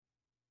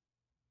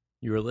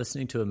You are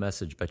listening to a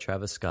message by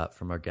Travis Scott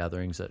from our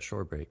gatherings at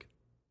Shorebreak.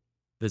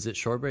 Visit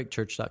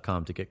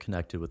shorebreakchurch.com to get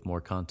connected with more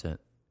content.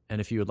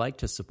 And if you would like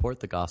to support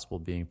the gospel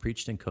being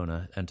preached in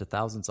Kona and to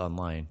thousands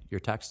online,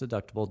 your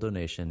tax-deductible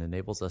donation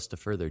enables us to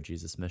further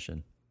Jesus'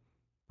 mission.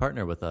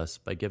 Partner with us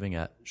by giving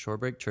at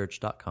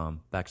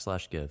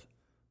shorebreakchurch.com/give.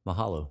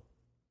 Mahalo.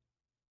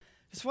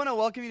 Just want to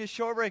welcome you to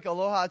Shorebreak.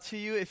 Aloha to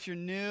you. If you're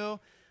new, I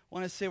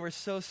want to say we're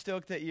so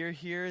stoked that you're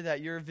here, that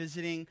you're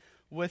visiting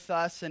with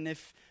us. And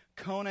if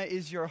Kona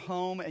is your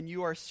home and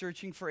you are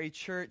searching for a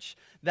church,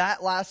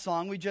 that last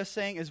song we just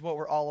sang is what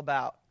we're all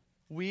about.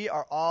 We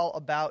are all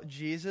about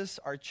Jesus.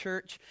 Our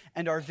church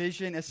and our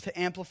vision is to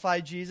amplify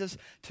Jesus,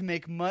 to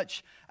make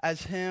much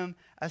as him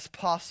as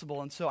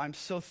possible. And so I'm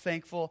so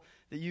thankful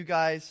that you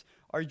guys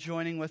are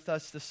joining with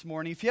us this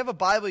morning. If you have a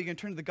Bible, you can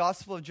turn to the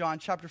Gospel of John,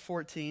 chapter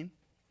 14.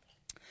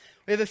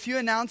 We have a few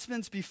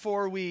announcements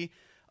before we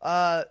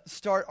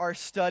start our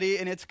study,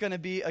 and it's going to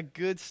be a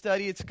good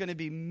study. It's going to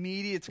be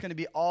meaty. It's going to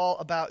be all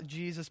about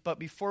Jesus. But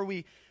before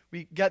we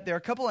get there,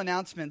 a couple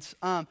announcements.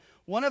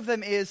 One of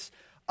them is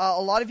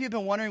a lot of you have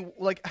been wondering,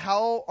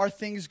 how are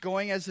things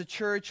going as a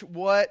church?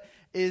 What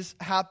is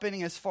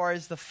happening as far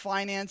as the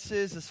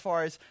finances, as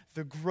far as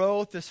the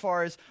growth, as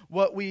far as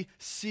what we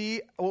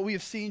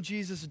have seen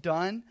Jesus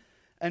done,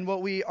 and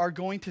what we are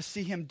going to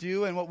see him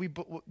do, and what we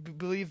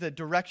believe the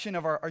direction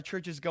of our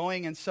church is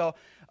going. And so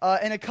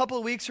in a couple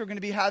of weeks, we're going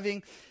to be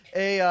having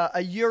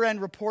a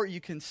year-end report, you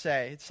can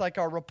say. It's like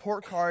our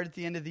report card at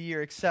the end of the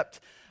year,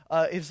 except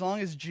as long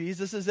as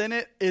Jesus is in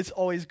it, it's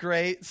always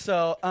great.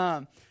 So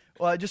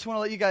I just want to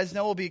let you guys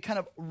know we'll be kind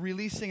of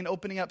releasing and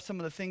opening up some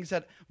of the things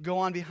that go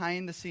on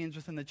behind the scenes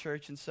within the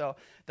church. And so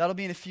that'll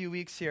be in a few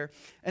weeks here.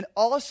 And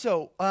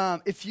also,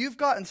 if you've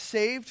gotten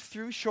saved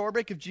through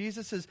Shorebreak, if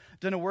Jesus has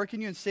done a work in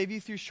you and saved you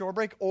through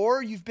Shorebreak,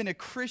 or you've been a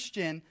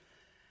Christian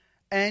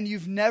and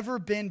you've never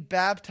been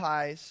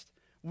baptized,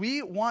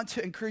 we want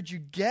to encourage you,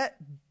 get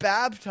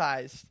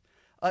baptized.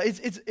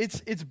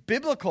 It's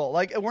biblical.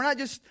 We're not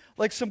just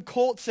like some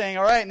cult saying,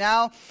 all right,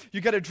 now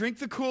you got to drink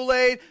the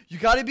Kool-Aid, you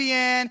got to be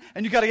in,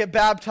 and you got to get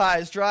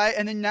baptized, right?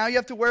 And then now you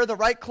have to wear the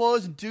right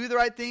clothes and do the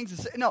right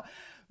things. No,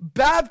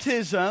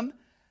 baptism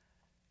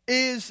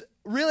is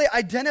really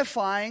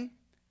identifying,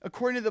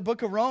 according to the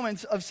book of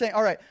Romans, of saying,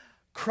 all right,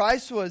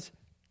 Christ was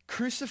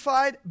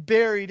crucified,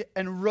 buried,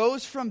 and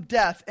rose from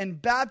death,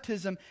 and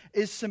baptism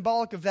is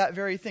symbolic of that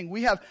very thing.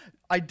 We have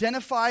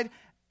identified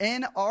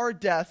in our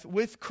death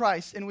with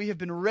Christ, and we have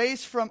been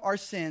raised from our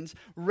sins,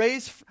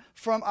 raised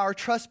from our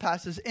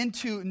trespasses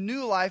into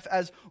new life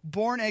as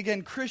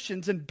born-again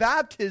Christians. And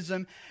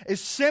baptism is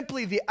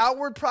simply the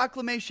outward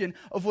proclamation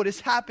of what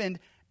has happened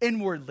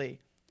inwardly.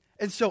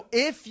 And so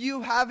if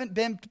you haven't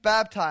been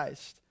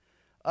baptized,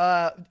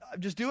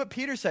 just do what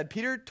Peter said.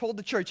 Peter told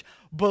the church,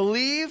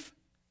 believe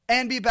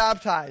and be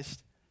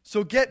baptized.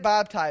 So get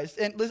baptized.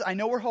 And listen, I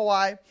know we're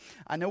Hawaii.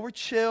 I know we're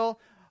chill,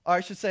 or I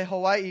should say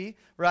Hawaii,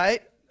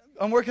 right?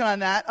 I'm working on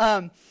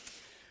that.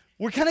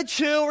 We're kind of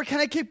chill. We're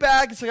kind of kick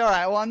back. It's like, all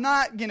right, well, I'm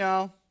not going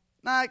to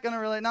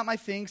really, not my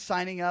thing,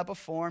 signing up a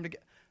form.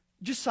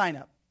 Just sign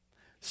up.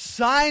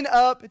 Sign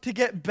up to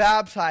get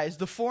baptized.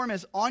 The form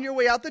is on your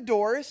way out the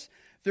doors.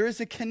 There is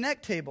a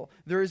connect table.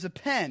 There is a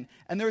pen,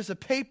 and there is a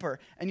paper.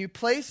 And you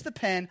place the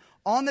pen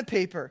on the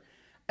paper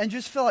and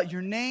just fill out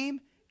your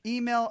name,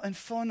 email, and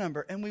phone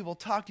number, and we will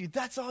talk to you.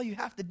 That's all you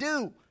have to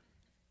do.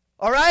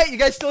 All right? You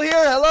guys still here?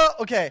 Hello?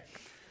 Okay.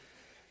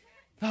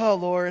 Oh,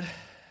 Lord,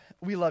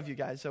 we love you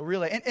guys, so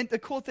really. And the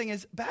cool thing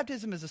is,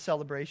 baptism is a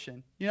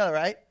celebration. You know that,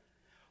 right?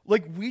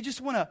 We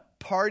just want to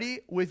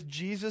party with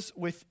Jesus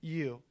with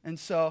you. And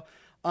so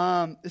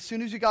as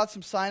soon as we got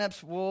some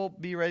signups, we'll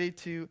be ready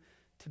to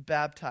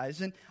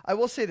baptize. And I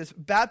will say this,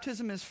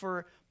 baptism is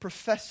for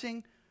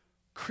professing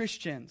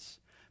Christians,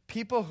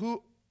 people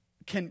who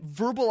can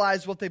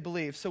verbalize what they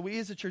believe. So we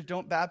as a church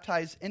don't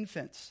baptize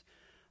infants.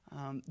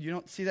 You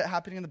don't see that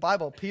happening in the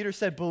Bible. Peter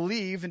said,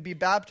 believe and be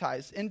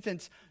baptized.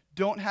 Infants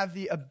don't have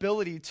the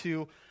ability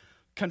to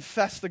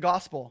confess the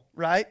gospel,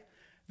 right?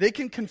 They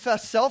can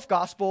confess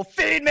self-gospel,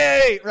 feed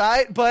me,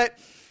 right? But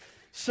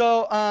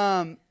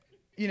so,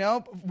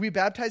 we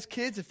baptize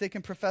kids if they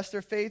can profess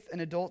their faith,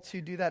 and adults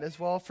who do that as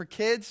well. For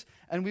kids,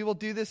 and we will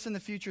do this in the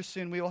future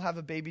soon, we will have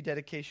a baby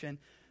dedication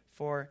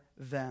for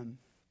them.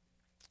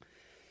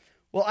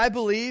 Well, I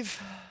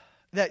believe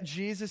that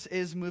Jesus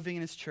is moving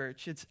in his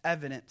church. It's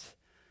evident.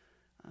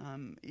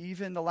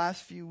 Even the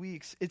last few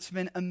weeks, it's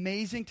been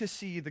amazing to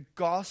see the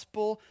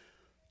gospel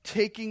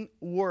taking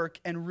work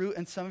and root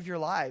in some of your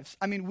lives.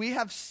 I mean, we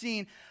have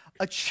seen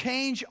a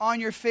change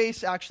on your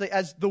face, actually,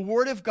 as the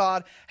word of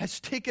God has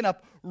taken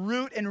up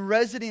root and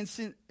residence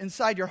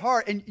inside your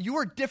heart, and you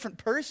are a different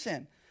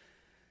person.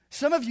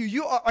 Some of you,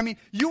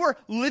 you are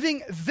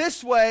living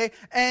this way,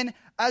 and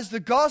as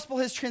the gospel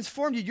has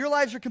transformed you, your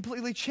lives are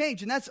completely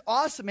changed, and that's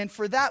awesome, and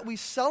for that we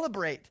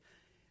celebrate.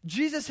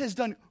 Jesus has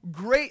done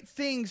great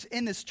things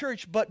in this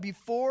church, but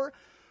before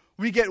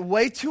we get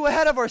way too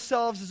ahead of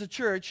ourselves as a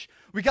church,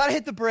 we got to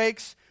hit the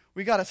brakes,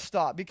 we got to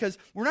stop, because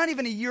we're not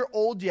even a year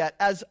old yet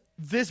as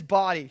this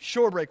body,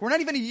 Shorebreak. We're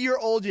not even a year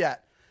old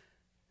yet.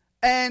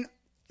 And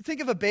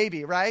think of a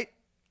baby, right?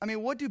 I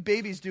mean, what do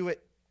babies do at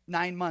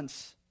 9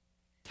 months,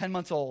 10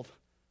 months old?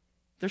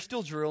 They're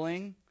still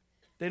drooling.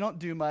 They don't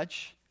do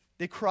much.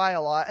 They cry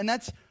a lot. And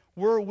that's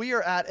where we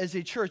are at as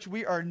a church.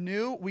 We are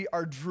new. We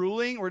are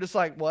drooling. We're just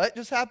like, what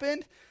just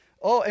happened?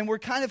 Oh, and we're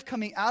kind of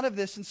coming out of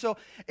this. And so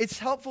it's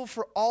helpful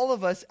for all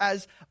of us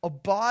as a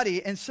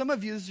body. And some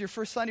of you, this is your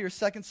first Sunday or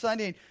second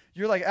Sunday, and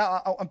you're like,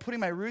 I'm putting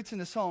my roots in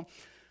this home.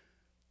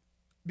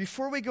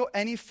 Before we go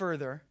any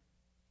further,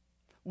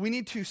 we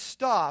need to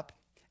stop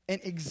and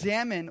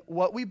examine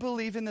what we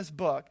believe in this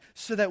book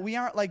so that we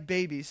aren't like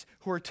babies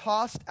who are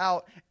tossed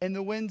out in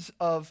the winds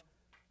of,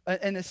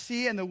 in the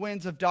sea and the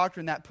winds of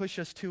doctrine that push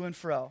us to and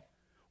fro.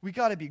 We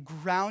got to be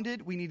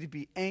grounded. We need to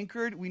be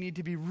anchored. We need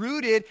to be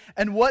rooted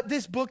in what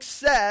this book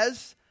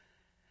says.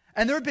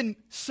 And there have been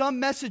some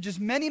messages,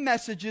 many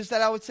messages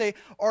that I would say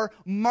are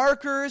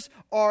markers,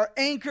 are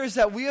anchors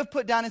that we have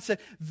put down and said,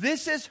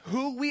 this is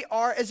who we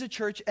are as a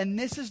church, and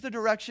this is the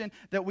direction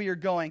that we are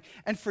going.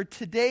 And for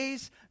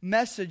today's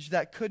message,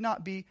 that could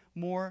not be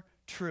more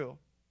true.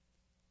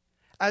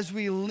 As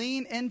we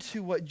lean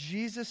into what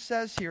Jesus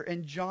says here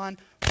in John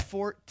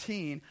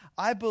 14,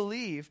 I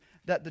believe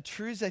that the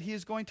truths that he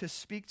is going to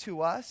speak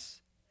to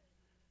us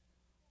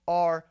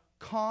are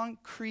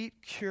concrete,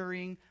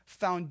 curing,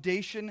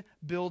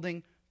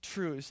 foundation-building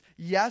truths.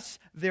 Yes,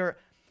 they're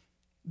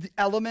the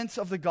elements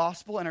of the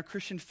gospel and our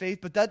Christian faith,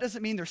 but that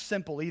doesn't mean they're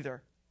simple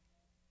either.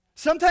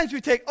 Sometimes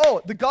we take,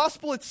 the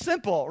gospel, it's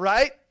simple,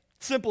 right?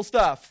 Simple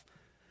stuff.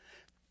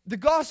 The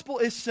gospel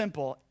is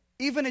simple.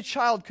 Even a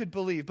child could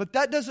believe, but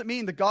that doesn't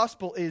mean the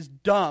gospel is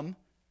dumb.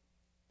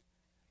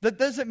 That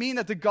doesn't mean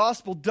that the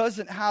gospel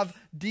doesn't have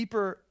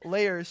deeper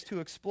layers to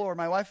explore.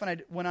 My wife and I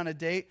went on a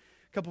date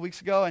a couple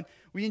weeks ago, and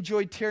we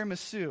enjoyed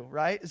tiramisu,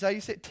 right? Is that how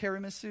you say it?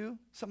 Tiramisu?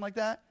 Something like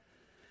that?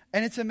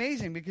 And it's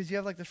amazing because you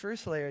have like the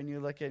first layer, and you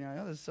look at it, and you're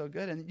like, oh, this is so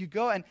good. And you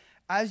go, and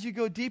as you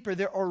go deeper,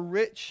 there are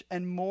rich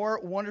and more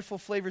wonderful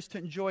flavors to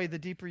enjoy the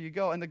deeper you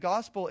go. And the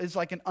gospel is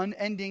like an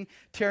unending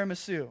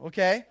tiramisu,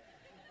 okay?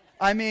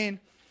 I mean,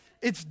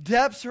 its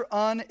depths are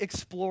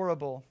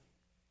unexplorable.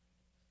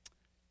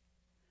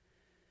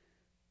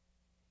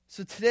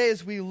 So today,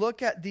 as we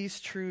look at these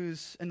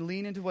truths and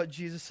lean into what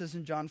Jesus says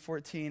in John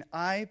 14,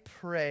 I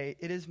pray,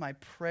 it is my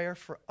prayer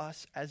for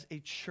us as a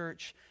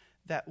church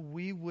that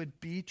we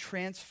would be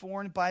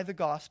transformed by the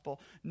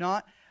gospel,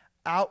 not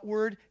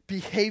outward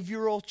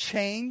behavioral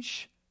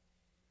change,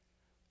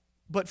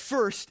 but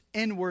first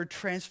inward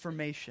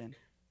transformation.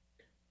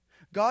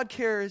 God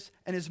cares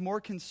and is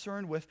more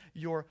concerned with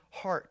your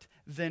heart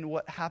than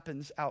what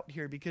happens out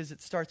here, because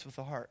it starts with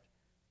the heart.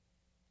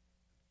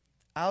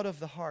 Out of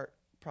the heart,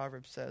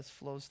 Proverbs says,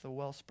 flows the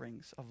well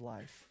springs of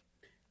life.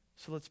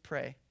 So let's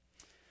pray.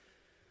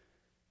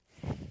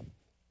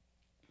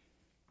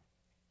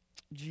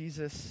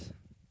 Jesus,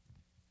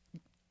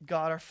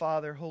 God our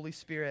Father, Holy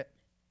Spirit,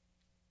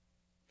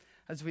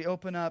 as we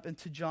open up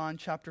into John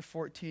chapter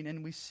 14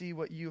 and we see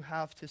what you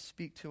have to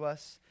speak to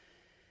us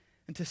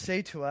and to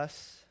say to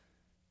us,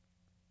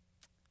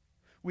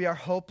 we are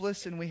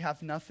hopeless and we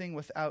have nothing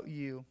without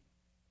you.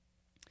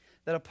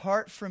 That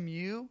apart from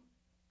you,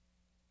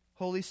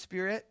 Holy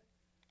Spirit,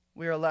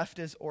 we are left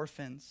as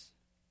orphans.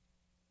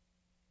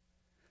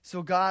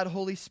 So God,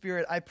 Holy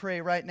Spirit, I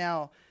pray right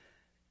now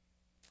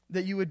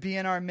that you would be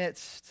in our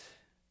midst.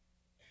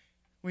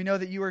 We know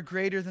that you are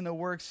greater than the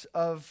works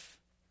of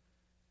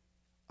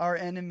our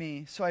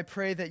enemy. So I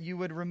pray that you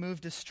would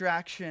remove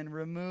distraction,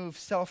 remove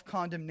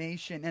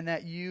self-condemnation, and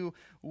that you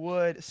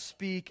would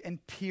speak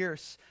and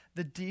pierce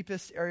the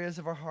deepest areas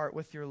of our heart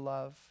with your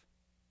love.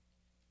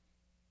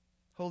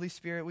 Holy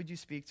Spirit, would you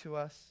speak to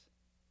us?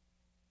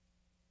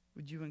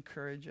 Would you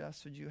encourage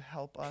us? Would you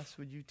help us?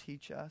 Would you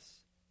teach us?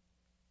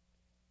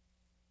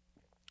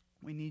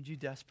 We need you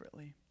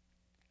desperately.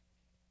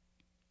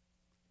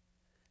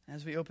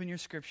 As we open your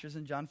scriptures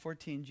in John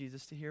 14,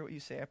 Jesus, to hear what you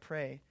say, I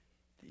pray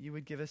that you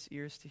would give us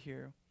ears to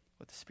hear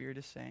what the Spirit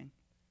is saying.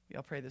 We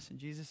all pray this in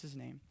Jesus'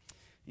 name.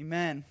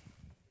 Amen.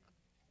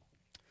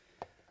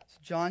 So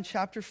John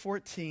chapter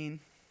 14,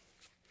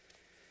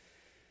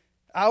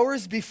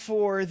 hours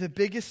before the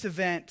biggest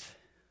event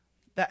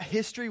that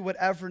history would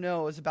ever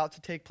know is about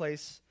to take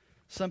place.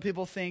 Some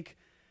people think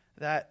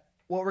that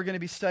what we're going to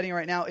be studying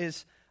right now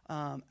is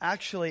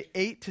actually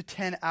 8 to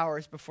 10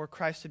 hours before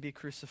Christ would be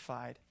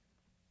crucified.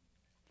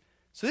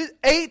 So this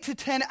 8 to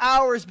 10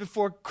 hours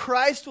before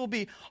Christ will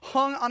be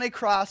hung on a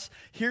cross,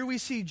 here we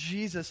see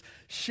Jesus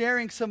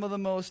sharing some of the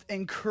most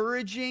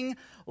encouraging,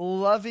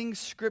 loving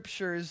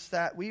scriptures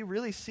that we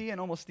really see in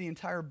almost the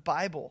entire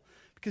Bible.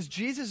 Because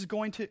Jesus is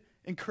going to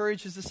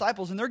encourage his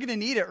disciples, and they're going to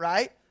need it,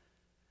 right?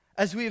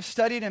 As we have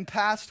studied in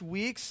past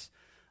weeks,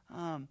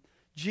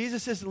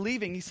 Jesus is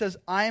leaving. He says,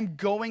 I am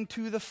going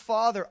to the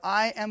Father.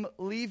 I am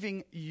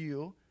leaving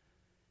you.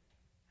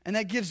 And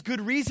that gives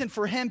good reason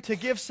for him to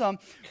give some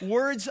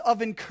words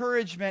of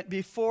encouragement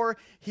before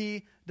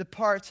he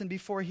departs and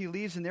before he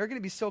leaves. And they're going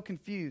to be so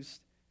confused.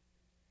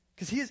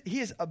 Because he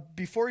is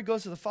before he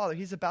goes to the Father,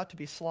 he's about to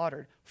be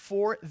slaughtered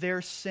for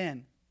their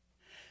sin.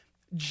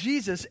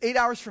 Jesus, 8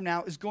 hours from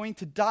now, is going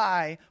to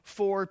die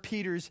for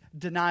Peter's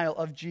denial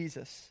of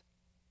Jesus.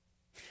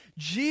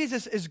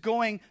 Jesus is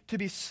going to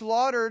be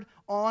slaughtered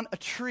on a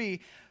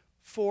tree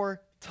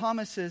for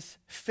Thomas's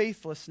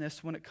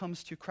faithlessness when it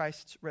comes to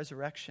Christ's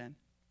resurrection.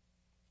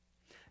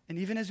 And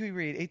even as we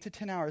read 8 to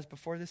 10 hours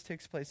before this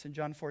takes place in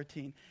John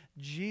 14,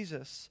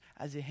 Jesus,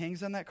 as he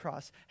hangs on that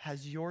cross,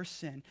 has your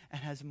sin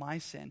and has my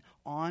sin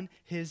on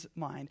his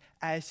mind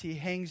as he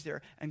hangs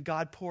there, and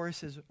God pours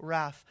his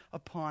wrath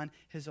upon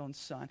his own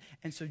son.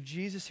 And so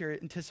Jesus here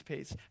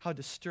anticipates how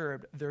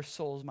disturbed their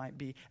souls might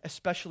be,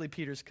 especially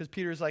Peter's, because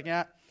Peter's like,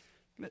 I'm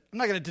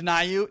not going to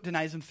deny you.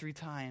 Denies him 3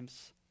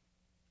 times.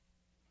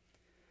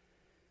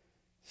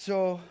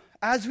 So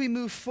as we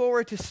move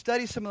forward to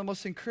study some of the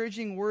most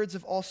encouraging words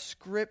of all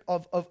script,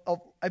 of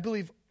I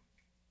believe,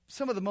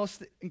 some of the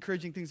most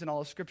encouraging things in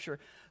all of Scripture,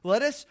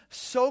 let us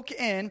soak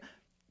in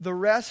the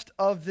rest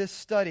of this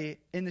study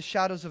in the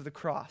shadows of the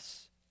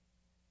cross.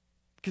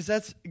 Because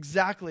that's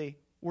exactly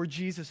where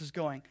Jesus is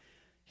going.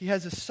 He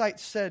has his sight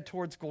set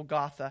towards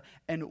Golgotha.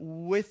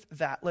 And with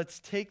that, let's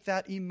take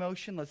that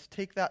emotion, let's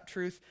take that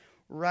truth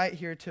right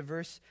here to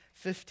verse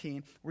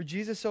 15, where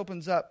Jesus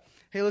opens up.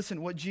 Hey,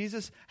 listen, what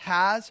Jesus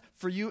has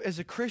for you as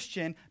a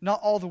Christian, not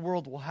all the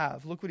world will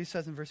have. Look what he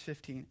says in verse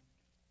 15.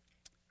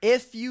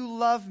 If you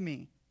love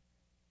me,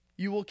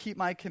 you will keep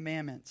my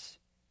commandments.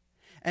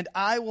 And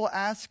I will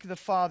ask the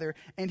Father,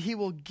 and he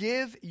will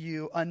give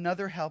you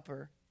another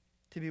helper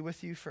to be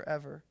with you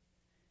forever,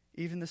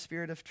 even the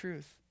Spirit of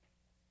truth,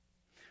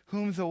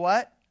 whom the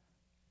what?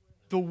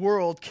 The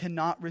world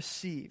cannot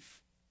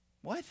receive.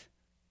 What?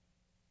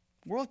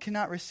 The world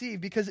cannot receive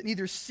because it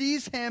neither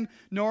sees him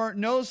nor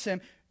knows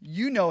him.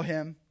 You know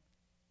him,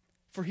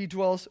 for he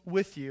dwells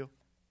with you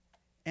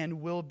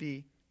and will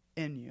be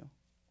in you.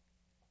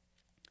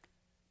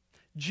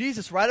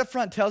 Jesus, right up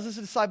front, tells his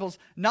disciples,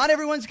 not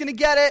everyone's going to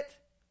get it.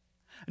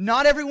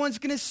 Not everyone's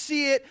going to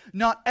see it.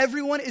 Not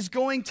everyone is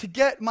going to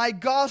get my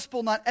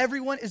gospel. Not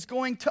everyone is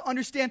going to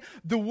understand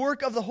the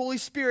work of the Holy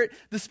Spirit,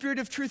 the Spirit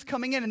of truth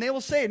coming in. And they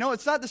will say, no,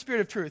 it's not the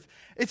Spirit of truth.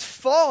 It's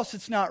false.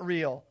 It's not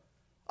real.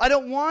 I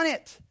don't want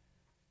it.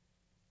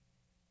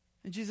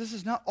 And Jesus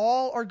says, not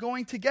all are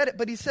going to get it.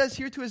 But he says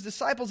here to his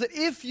disciples that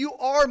if you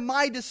are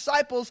my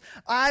disciples,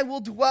 I will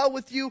dwell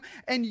with you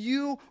and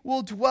you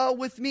will dwell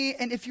with me.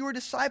 And if you are a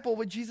disciple,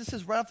 what Jesus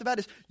says right off the bat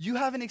is you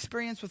have an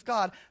experience with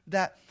God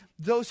that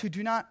those who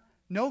do not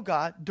know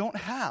God don't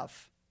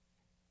have.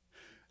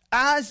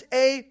 As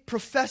a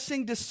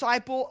professing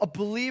disciple, a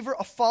believer,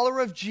 a follower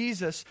of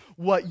Jesus,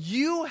 what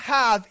you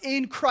have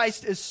in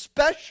Christ is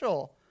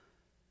special.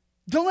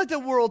 Don't let the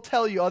world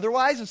tell you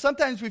otherwise. And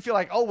sometimes we feel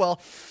like, oh, well,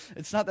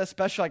 it's not that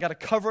special. I got to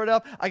cover it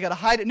up. I got to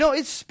hide it. No,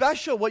 it's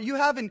special. What you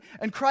have in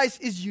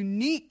Christ is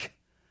unique.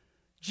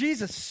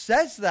 Jesus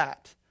says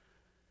that.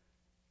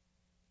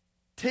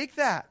 Take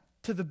that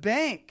to the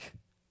bank.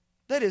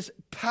 That is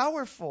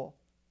powerful.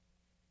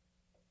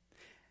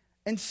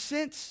 And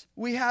since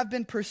we have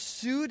been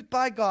pursued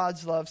by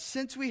God's love,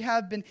 since we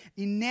have been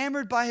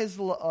enamored by his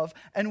love,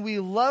 and we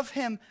love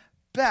him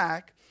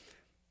back,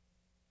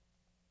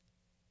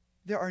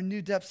 there are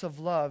new depths of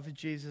love,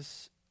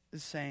 Jesus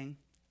is saying,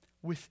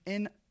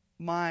 within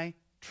my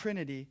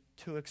Trinity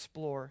to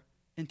explore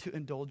and to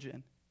indulge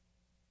in.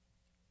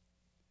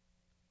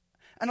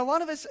 And a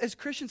lot of us as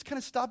Christians kind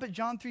of stop at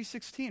John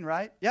 3:16,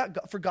 right? Yeah,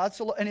 for God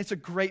so loved, and it's a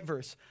great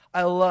verse.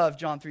 I love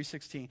John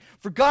 3:16.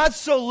 For God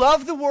so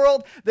loved the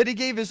world that he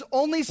gave his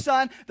only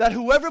son, that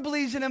whoever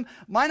believes in him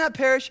might not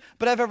perish,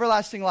 but have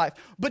everlasting life.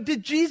 But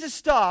did Jesus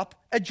stop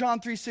at John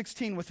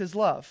 3:16 with his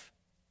love?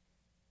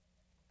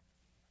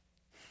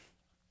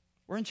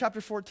 We're in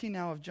chapter 14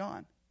 now of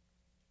John.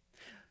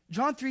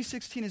 John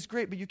 3:16 is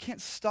great, but you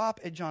can't stop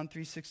at John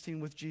 3:16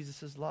 with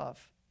Jesus'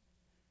 love.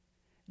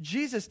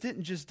 Jesus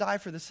didn't just die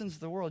for the sins of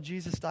the world.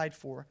 Jesus died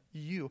for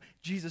you.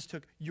 Jesus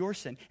took your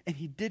sin, and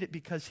he did it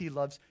because he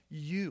loves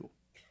you.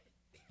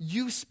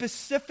 You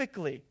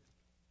specifically.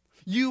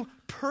 You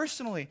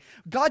personally.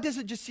 God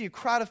doesn't just see a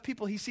crowd of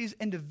people. He sees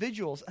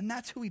individuals, and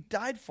that's who he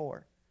died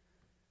for.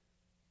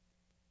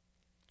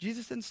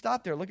 Jesus didn't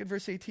stop there. Look at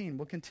verse 18.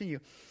 We'll continue.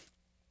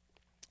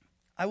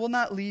 I will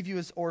not leave you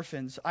as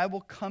orphans. I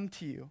will come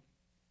to you.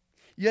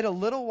 Yet a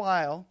little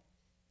while,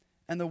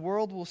 and the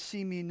world will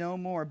see me no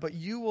more, but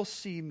you will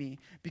see me.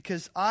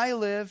 Because I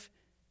live,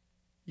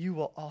 you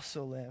will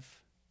also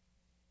live.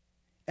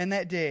 And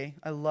that day,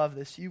 I love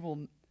this, you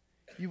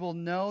will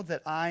know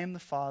that I am the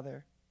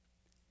Father,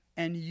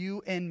 and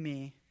you in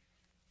me,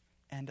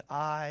 and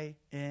I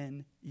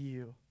in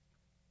you.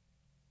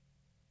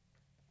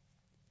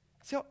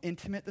 See how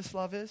intimate this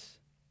love is?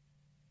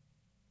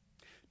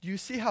 Do you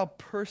see how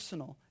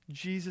personal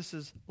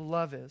Jesus'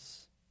 love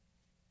is?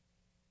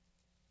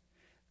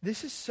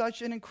 This is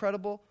such an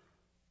incredible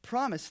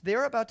promise.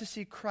 They're about to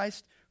see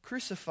Christ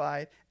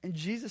crucified, and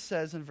Jesus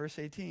says in verse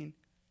 18,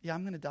 yeah,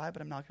 I'm going to die,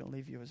 but I'm not going to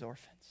leave you as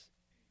orphans.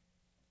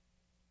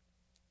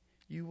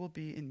 You will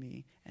be in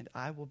me, and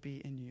I will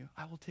be in you.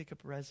 I will take up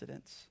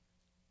residence,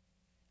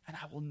 and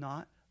I will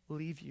not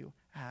leave you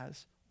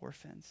as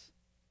orphans.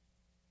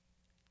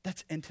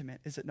 That's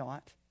intimate, is it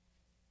not?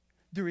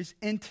 there is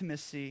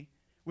intimacy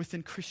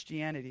within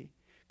Christianity.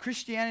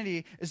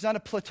 Christianity is not a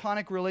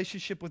platonic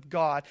relationship with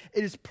God.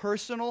 It is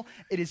personal,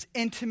 it is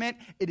intimate,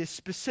 it is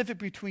specific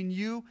between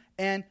you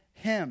and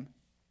him.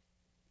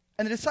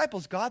 And the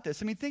disciples got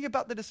this. I mean, think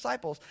about the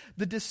disciples.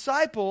 The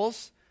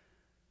disciples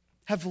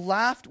have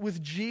laughed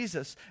with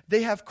Jesus.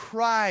 They have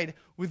cried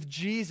with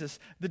Jesus.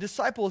 The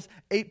disciples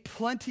ate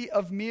plenty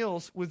of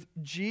meals with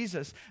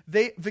Jesus.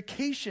 They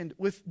vacationed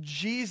with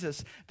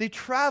Jesus. They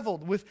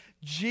traveled with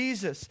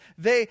Jesus.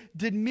 They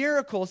did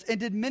miracles and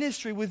did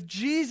ministry with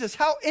Jesus.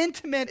 How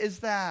intimate is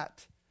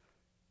that?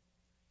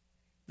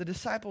 The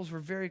disciples were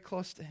very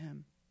close to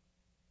him.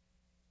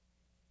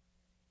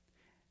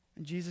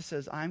 And Jesus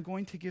says, I'm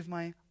going to give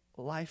my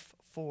life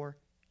for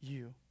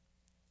you.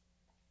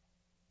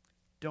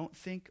 Don't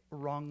think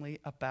wrongly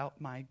about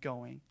my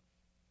going.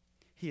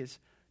 He has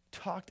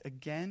talked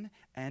again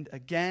and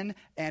again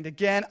and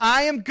again.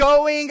 I am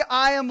going,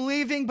 I am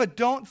leaving, but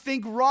don't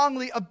think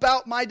wrongly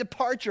about my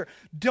departure.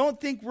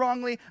 Don't think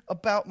wrongly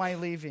about my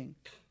leaving.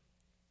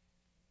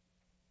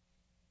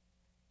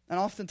 And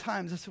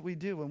oftentimes that's what we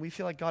do when we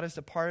feel like God has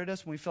departed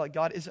us, when we feel like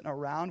God isn't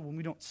around, when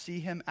we don't see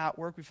him at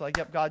work, we feel like,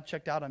 yep, God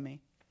checked out on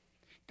me.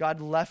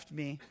 God left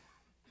me.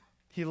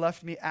 He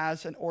left me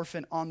as an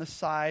orphan on the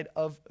side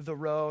of the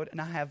road, and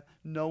I have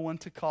no one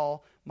to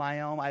call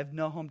my own. I have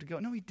no home to go.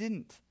 No, he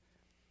didn't.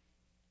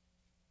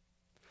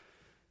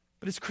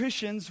 But as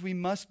Christians, we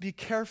must be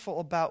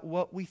careful about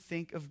what we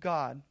think of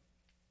God.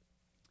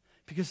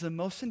 Because the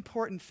most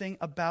important thing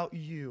about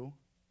you,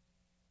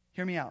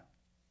 hear me out,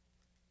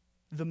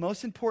 the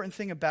most important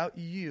thing about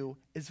you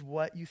is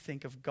what you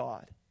think of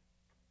God.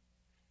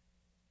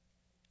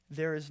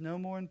 There is no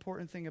more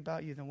important thing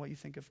about you than what you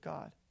think of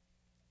God.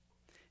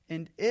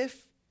 And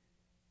if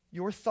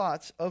your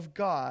thoughts of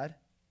God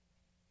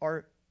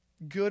are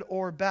good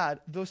or bad,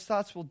 those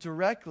thoughts will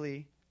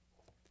directly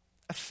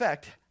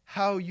affect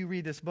how you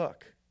read this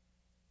book.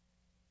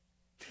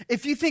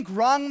 If you think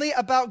wrongly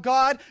about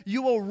God,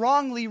 you will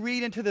wrongly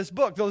read into this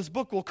book. Though this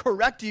book will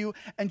correct you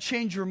and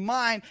change your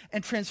mind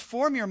and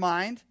transform your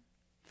mind.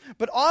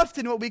 But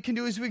often what we can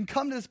do is we can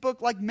come to this book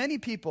like many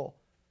people.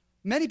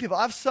 Many people.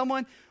 I have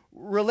someone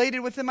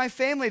related within my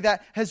family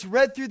that has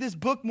read through this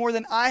book more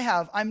than I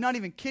have. I'm not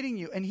even kidding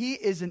you. And he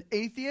is an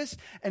atheist,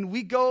 and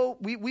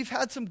we've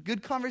had some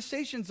good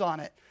conversations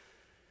on it.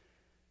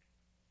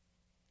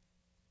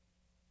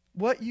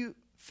 What you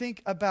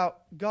think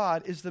about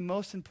God is the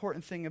most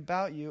important thing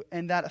about you,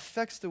 and that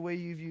affects the way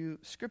you view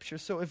Scripture.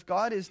 So if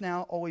God is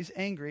now always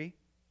angry,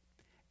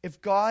 if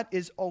God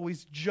is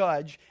always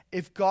judge,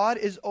 if God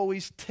is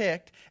always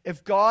ticked,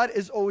 if God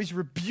is always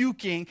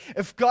rebuking,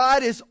 if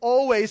God is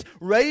always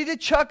ready to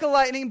chuck a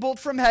lightning bolt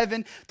from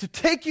heaven to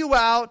take you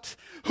out,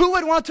 who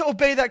would want to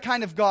obey that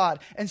kind of God?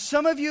 And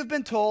some of you have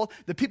been told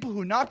the people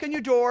who knock on your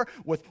door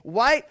with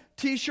white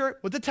t-shirt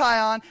with a tie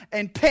on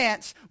and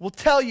pants will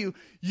tell you,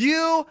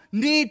 you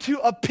need to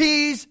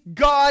appease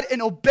God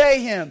and obey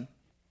him.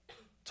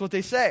 That's what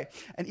they say.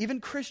 And even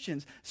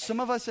Christians, some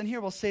of us in here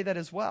will say that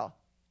as well.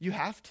 You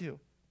have to.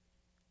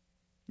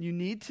 You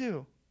need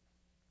to.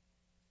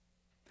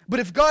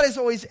 But if God is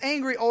always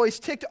angry, always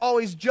ticked,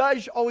 always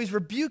judged, always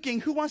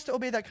rebuking, who wants to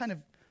obey that kind of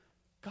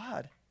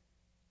God?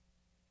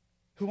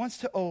 Who wants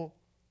to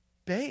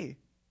obey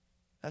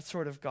that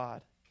sort of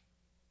God?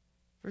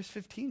 Verse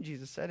 15,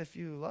 Jesus said, if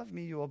you love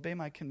me, you obey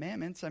my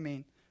commandments. I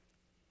mean,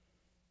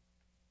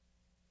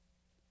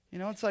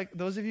 it's like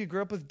those of you who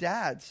grew up with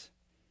dads.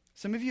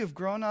 Some of you have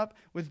grown up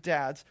with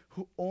dads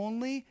who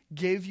only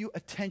gave you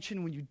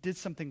attention when you did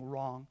something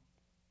wrong.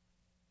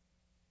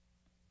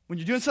 When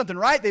you're doing something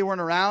right, they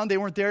weren't around. They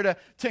weren't there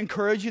to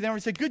encourage you. They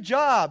weren't say, good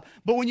job.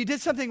 But when you did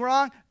something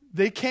wrong,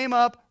 they came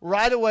up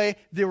right away.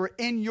 They were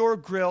in your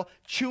grill,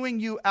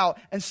 chewing you out.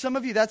 And some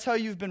of you, that's how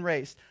you've been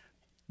raised.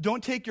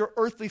 Don't take your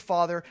earthly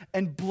father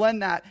and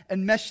blend that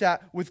and mesh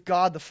that with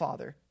God the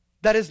Father.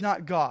 That is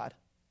not God.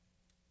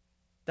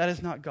 That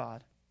is not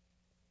God.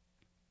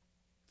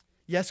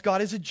 Yes,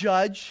 God is a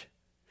judge.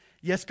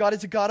 Yes, God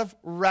is a God of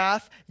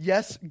wrath.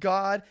 Yes,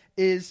 God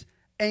is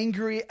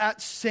angry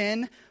at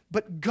sin.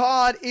 But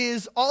God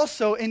is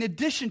also, in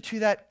addition to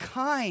that,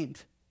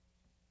 kind.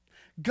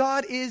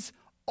 God is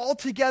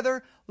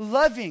altogether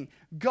loving.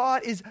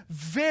 God is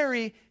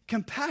very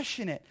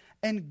compassionate.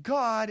 And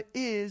God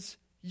is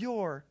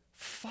your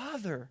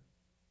Father.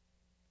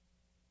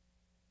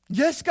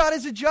 Yes, God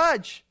is a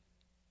judge.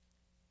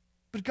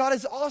 But God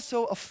is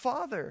also a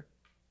Father.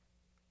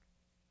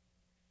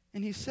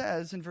 And he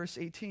says in verse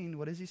 18,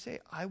 what does he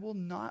say? I will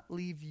not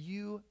leave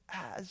you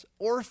as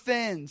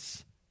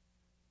orphans.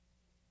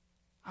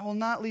 I will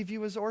not leave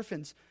you as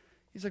orphans.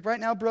 He's like, right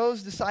now,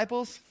 bros,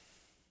 disciples,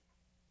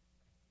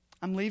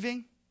 I'm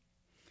leaving.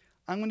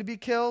 I'm going to be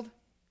killed.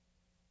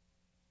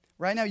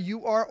 Right now,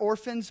 you are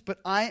orphans, but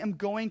I am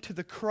going to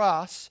the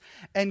cross,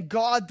 and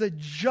God, the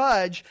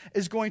judge,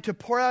 is going to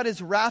pour out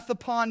his wrath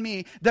upon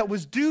me that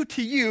was due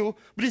to you,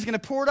 but he's going to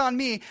pour it on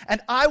me,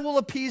 and I will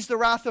appease the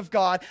wrath of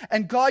God,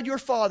 and God, your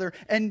Father,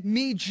 and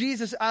me,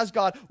 Jesus, as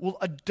God, will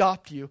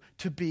adopt you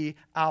to be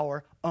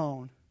our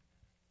own.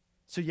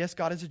 So yes,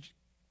 God is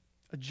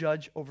a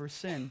judge over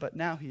sin, but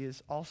now he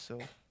is also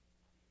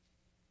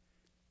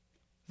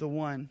the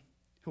one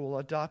who will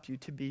adopt you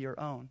to be your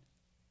own.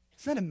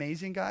 Isn't that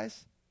amazing,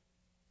 guys?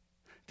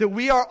 That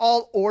we are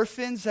all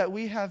orphans, that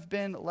we have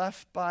been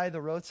left by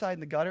the roadside in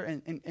the gutter,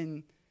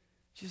 and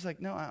she's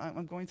like, no,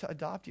 I'm going to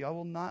adopt you. I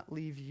will not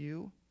leave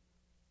you.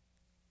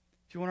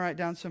 If you want to write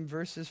down some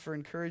verses for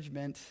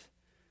encouragement,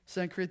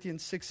 2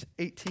 Corinthians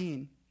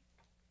 6:18.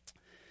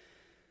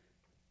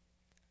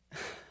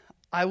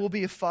 I will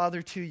be a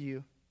father to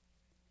you,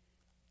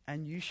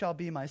 and you shall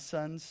be my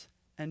sons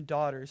and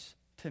daughters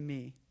to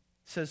me.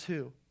 Says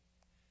who?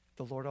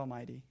 The Lord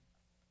Almighty.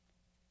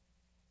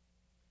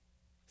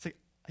 It's like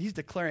he's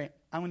declaring,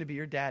 I'm going to be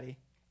your daddy.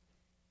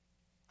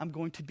 I'm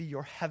going to be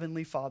your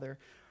heavenly father.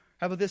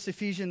 How about this?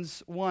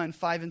 Ephesians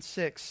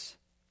 1:5-6.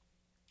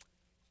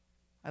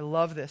 I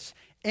love this.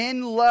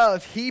 In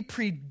love, he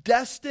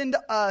predestined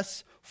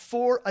us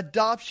for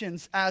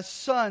adoptions as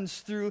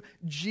sons through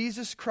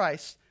Jesus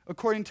Christ,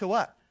 according to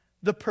what?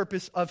 The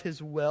purpose of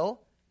his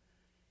will,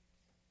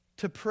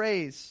 to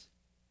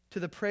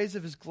the praise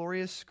of his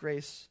glorious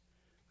grace,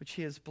 which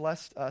he has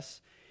blessed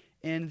us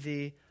in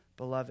the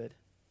beloved.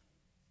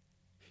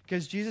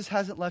 Because Jesus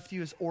hasn't left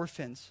you as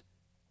orphans.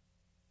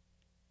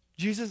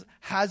 Jesus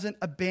hasn't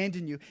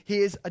abandoned you. He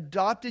has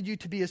adopted you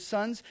to be his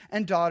sons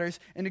and daughters.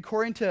 And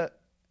according to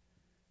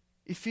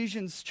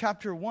Ephesians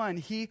chapter 1,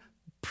 he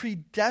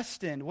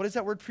predestined. What does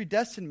that word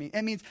predestined mean?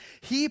 It means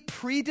he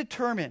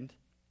predetermined.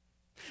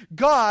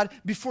 God,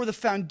 before the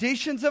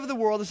foundations of the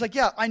world, is like,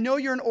 yeah, I know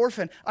you're an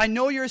orphan. I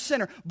know you're a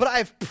sinner. But I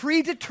have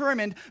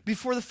predetermined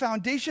before the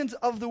foundations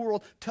of the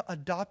world to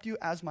adopt you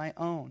as my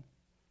own.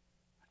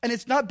 And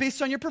it's not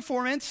based on your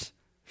performance.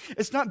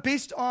 It's not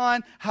based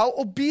on how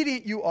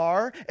obedient you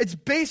are. It's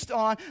based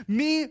on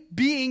me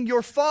being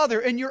your father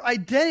and your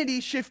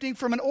identity shifting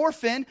from an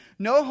orphan,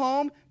 no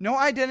home, no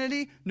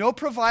identity, no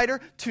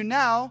provider, to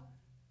now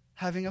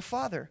having a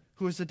father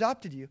who has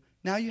adopted you.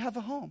 Now you have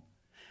a home.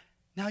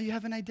 Now you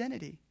have an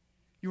identity.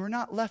 You are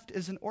not left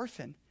as an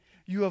orphan.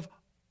 You have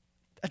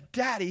a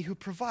daddy who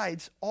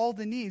provides all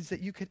the needs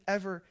that you could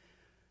ever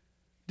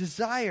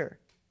desire.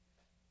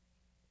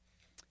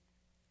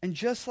 And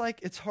just like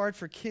it's hard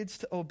for kids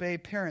to obey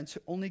parents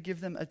who only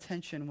give them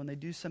attention when they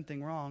do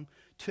something wrong,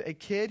 to a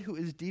kid who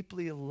is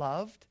deeply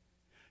loved,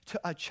 to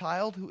a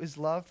child who is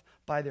loved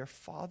by their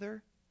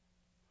father,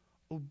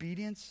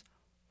 obedience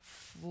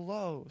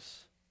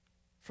flows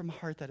from a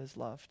heart that is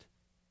loved.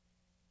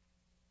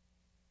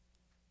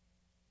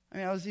 I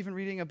mean, I was even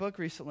reading a book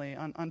recently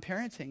on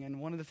parenting, and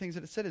one of the things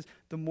that it said is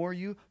the more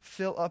you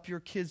fill up your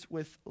kids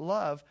with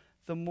love,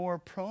 the more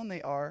prone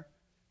they are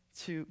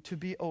to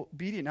be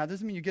obedient. Now, it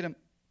doesn't mean you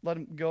let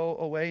them go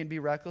away and be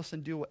reckless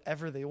and do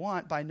whatever they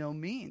want, by no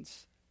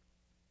means.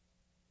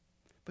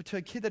 But to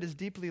a kid that is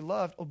deeply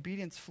loved,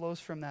 obedience flows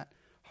from that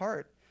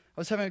heart. I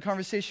was having a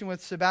conversation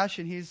with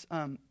Sebastian. He's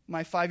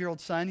my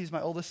 5-year-old son. He's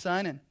my oldest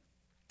son, and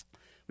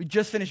we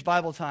just finished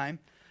Bible time.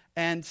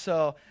 And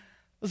so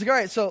I was like, all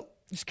right, so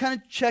just kind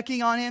of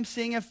checking on him,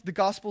 seeing if the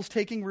gospel's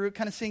taking root,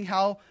 kind of seeing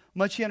how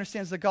much he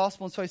understands the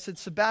gospel. And so I said,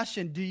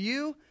 Sebastian,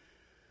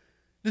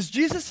 does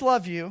Jesus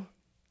love you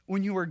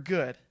when you were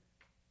good?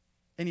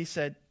 And he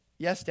said,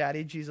 yes,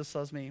 Daddy, Jesus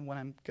loves me when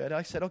I'm good.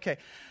 I said, okay,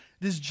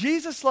 does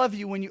Jesus love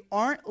you when you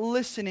aren't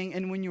listening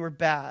and when you were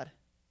bad?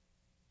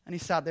 And he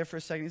sat there for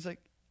a second. He's like,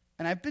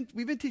 and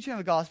we've been teaching on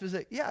the gospel. He's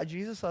like, yeah,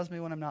 Jesus loves me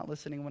when I'm not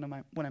listening,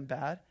 when I'm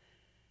bad.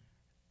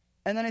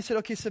 And then I said,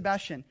 okay,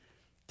 Sebastian,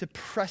 to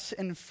press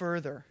in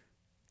further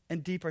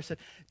and deeper, I said,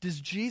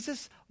 does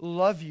Jesus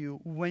love you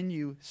when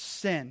you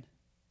sin?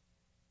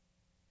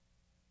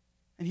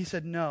 And he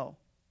said, no.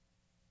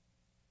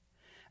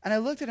 And I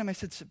looked at him, I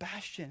said,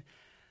 Sebastian,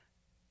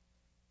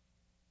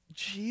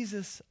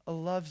 Jesus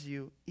loves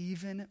you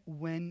even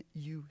when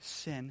you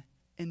sin.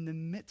 In the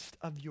midst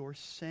of your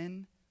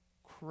sin,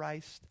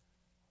 Christ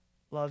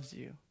loves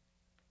you.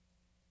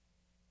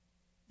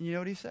 And you know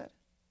what he said?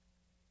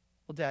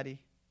 Well, Daddy,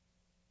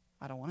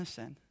 I don't want to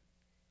sin.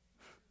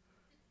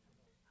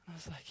 I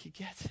was like, he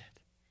gets it.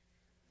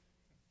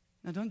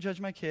 Now, don't judge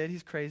my kid.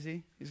 He's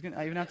crazy. He's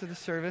gonna, even after the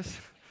service,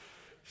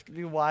 he's going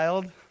to be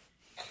wild.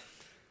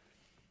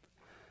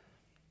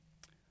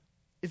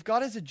 If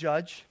God is a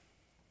judge,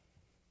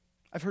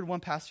 I've heard one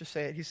pastor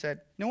say it. He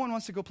said, no one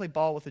wants to go play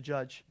ball with a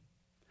judge.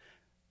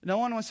 No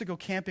one wants to go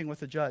camping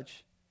with a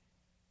judge.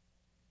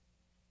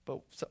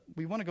 But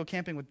we want to go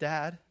camping with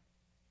Dad.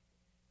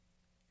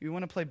 We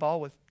want to play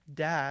ball with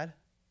Dad.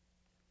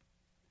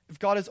 If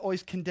God is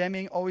always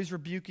condemning, always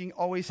rebuking,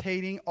 always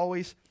hating,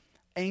 always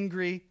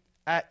angry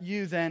at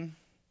you, then,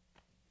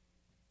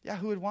 yeah,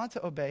 who would want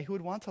to obey? Who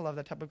would want to love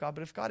that type of God?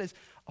 But if God is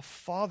a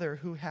father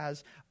who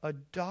has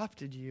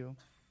adopted you,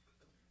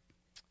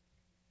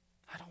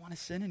 I don't want to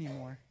sin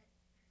anymore.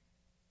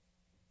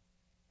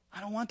 I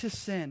don't want to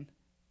sin.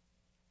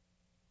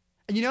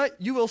 And you know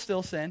what? You will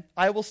still sin.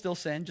 I will still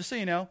sin. Just so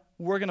you know,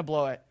 we're going to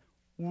blow it.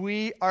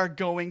 We are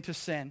going to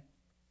sin.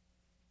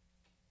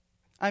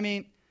 I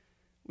mean,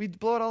 we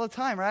blow it all the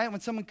time, right?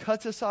 When someone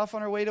cuts us off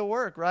on our way to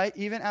work, right?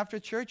 Even after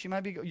church,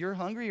 you're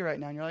hungry right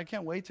now, and you're like, I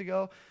can't wait to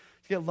go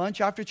to get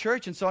lunch after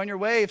church. And so on your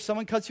way, if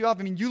someone cuts you off,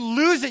 you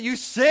lose it, you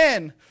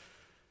sin.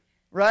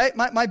 Right?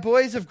 My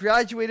boys have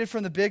graduated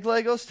from the big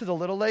Legos to the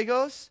little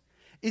Legos.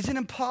 Is it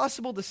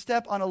impossible to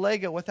step on a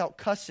Lego without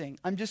cussing?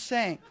 I'm just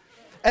saying.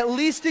 At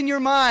least in your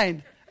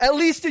mind. At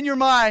least in your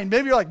mind.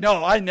 Maybe you're like,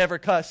 no, I never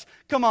cuss.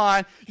 Come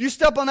on. You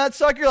step on that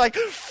sucker, you're like,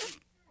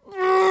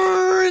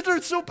 it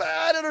hurts so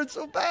bad. It hurts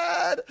so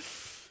bad.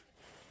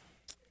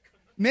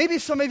 Maybe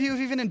some of you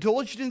have even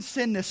indulged in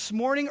sin this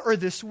morning or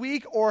this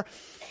week or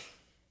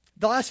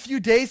the last few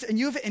days, and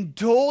you've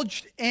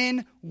indulged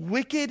in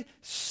wicked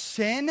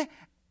sin.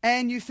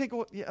 And you think,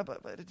 well, yeah,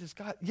 but does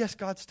God? Yes,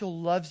 God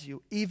still loves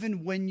you.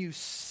 Even when you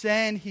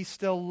sin, he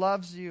still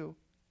loves you.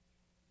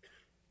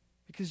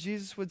 Because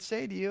Jesus would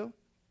say to you,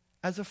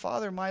 as a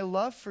father, my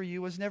love for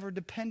you was never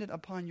dependent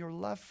upon your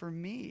love for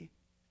me.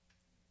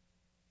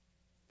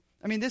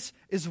 This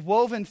is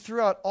woven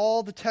throughout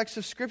all the texts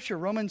of Scripture,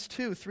 Romans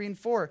 2, 3, and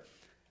 4.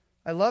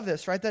 I love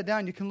this. Write that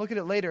down. You can look at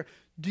it later.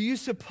 Do you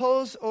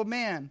suppose, oh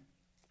man,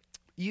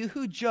 you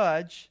who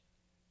judge,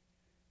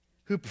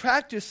 who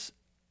practice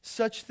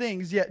such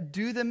things, yet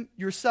do them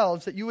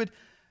yourselves, that you would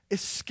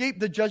escape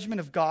the judgment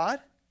of God?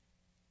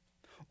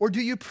 Or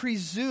do you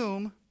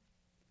presume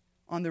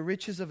on the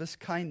riches of his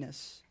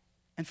kindness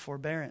and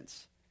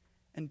forbearance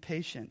and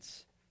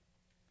patience,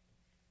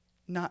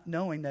 not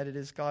knowing that it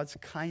is God's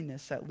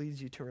kindness that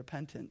leads you to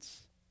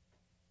repentance?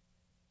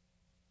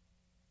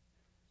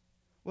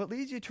 What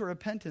leads you to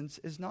repentance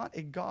is not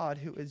a God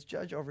who is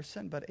judge over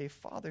sin, but a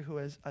Father who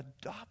has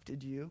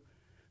adopted you,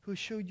 who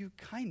showed you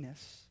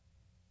kindness.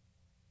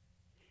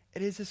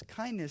 It is his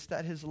kindness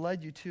that has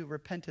led you to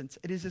repentance.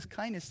 It is his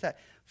kindness that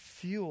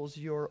fuels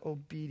your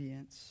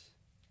obedience.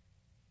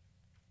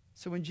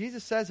 So when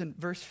Jesus says in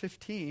verse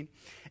 15,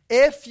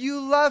 if you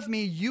love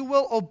me, you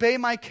will obey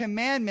my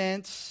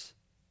commandments,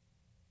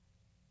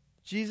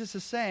 Jesus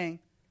is saying,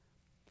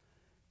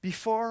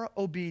 before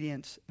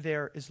obedience,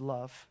 there is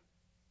love.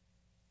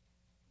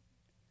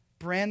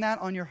 Brand that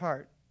on your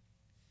heart.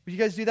 Would you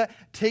guys do that?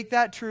 Take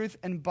that truth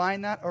and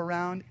bind that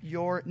around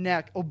your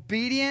neck.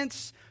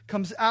 Obedience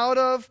comes out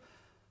of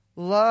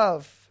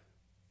love.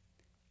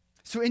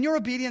 So in your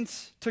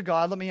obedience to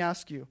God, let me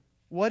ask you,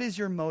 what is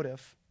your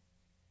motive?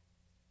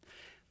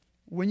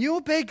 When you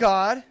obey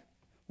God,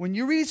 when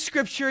you read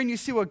Scripture and you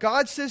see what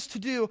God says to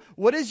do,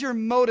 what is your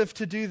motive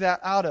to do that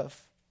out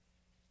of?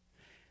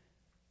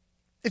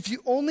 If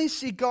you only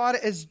see God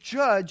as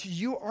judge,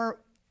 you are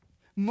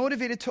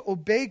motivated to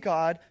obey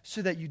God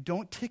so that you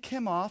don't tick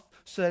him off,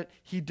 so that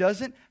he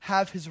doesn't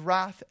have his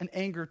wrath and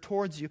anger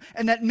towards you.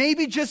 And that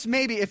maybe, just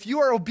maybe, if you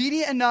are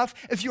obedient enough,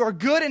 if you are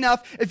good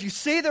enough, if you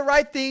say the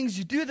right things,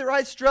 you do the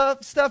right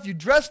stuff, you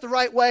dress the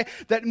right way,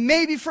 that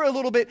maybe for a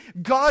little bit,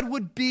 God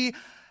would be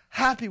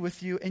happy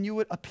with you and you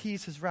would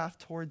appease his wrath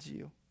towards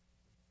you.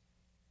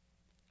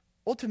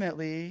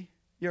 Ultimately,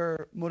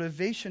 your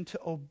motivation to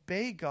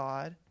obey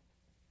God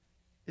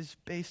is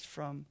based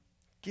from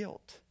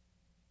guilt.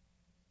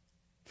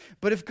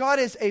 But if God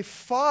is a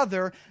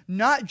father,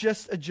 not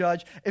just a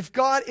judge, if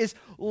God is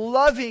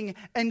loving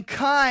and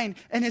kind,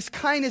 and his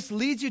kindness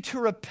leads you to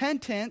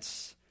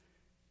repentance,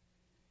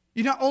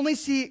 you not only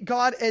see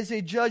God as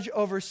a judge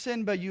over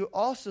sin, but you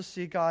also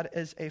see God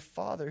as a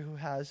father who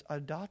has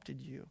adopted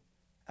you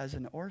as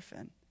an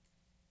orphan,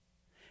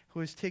 who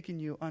has taken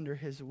you under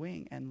his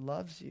wing and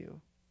loves you.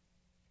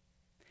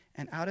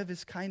 And out of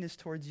his kindness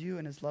towards you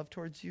and his love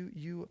towards you,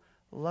 you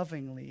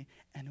lovingly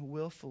and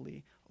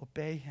willfully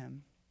obey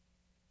him.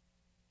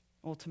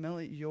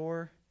 Ultimately,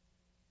 your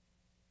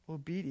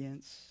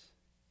obedience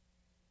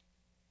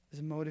is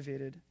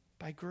motivated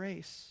by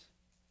grace.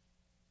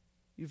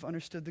 You've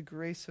understood the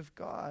grace of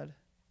God.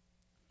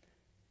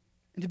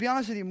 And to be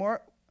honest with you,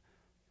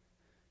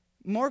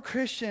 more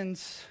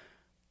Christians,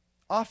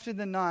 often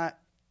than not,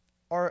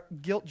 are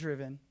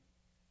guilt-driven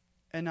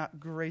and not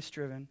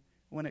grace-driven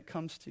when it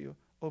comes to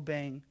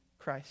obeying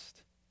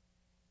Christ.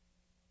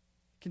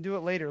 You can do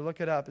it later.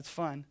 Look it up. It's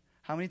fun.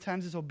 How many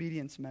times is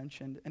obedience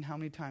mentioned, and how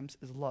many times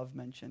is love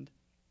mentioned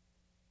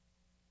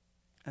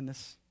in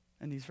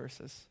these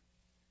verses?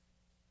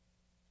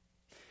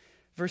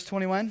 Verse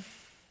 21.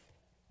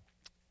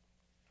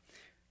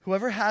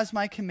 Whoever has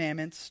my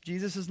commandments,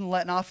 Jesus isn't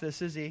letting off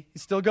this, is he?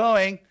 He's still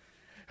going.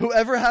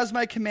 Whoever has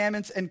my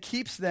commandments and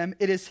keeps them,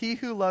 it is he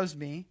who loves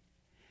me.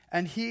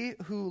 And he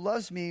who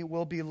loves me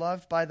will be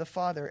loved by the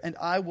Father, and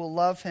I will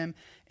love him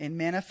and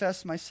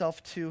manifest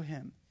myself to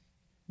him.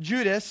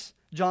 Judas,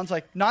 John's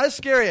like, not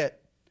Iscariot.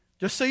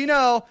 Just so you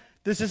know,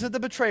 this isn't the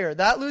betrayer.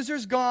 That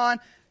loser's gone.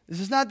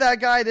 This is not that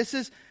guy. This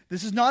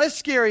is not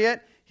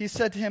Iscariot. He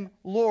said to him,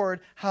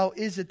 Lord, how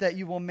is it that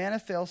you will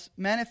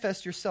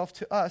manifest yourself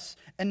to us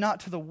and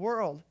not to the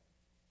world?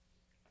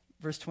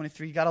 Verse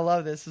 23, you got to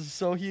love this. This is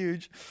so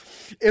huge.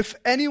 If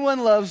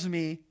anyone loves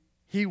me,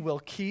 he will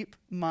keep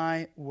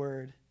my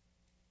word,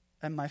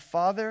 and my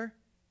Father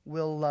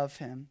will love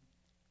him,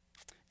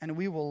 and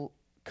we will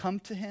come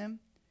to him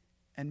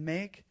and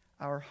make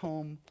our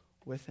home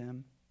with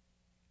him.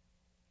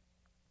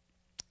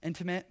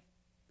 Intimate,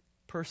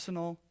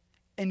 personal,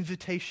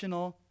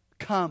 invitational,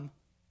 come,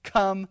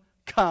 come,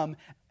 come.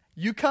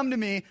 You come to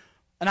me,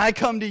 and I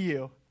come to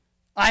you.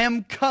 I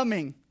am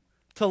coming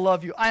to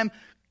love you. I am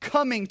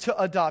coming to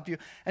adopt you.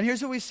 And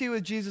here's what we see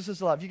with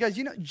Jesus' love. You guys,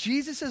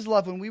 Jesus'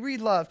 love, when we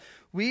read love,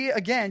 we,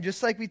 again,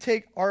 just like we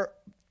take our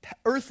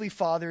earthly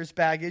father's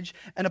baggage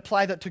and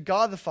apply that to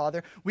God the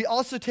Father, we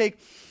also take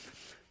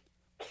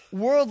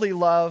worldly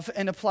love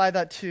and apply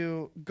that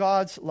to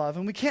God's love.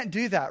 And we can't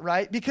do that,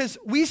 right? Because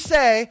we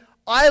say,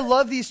 I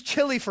love these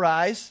chili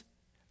fries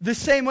the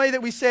same way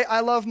that we say I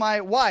love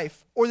my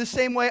wife, or the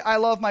same way I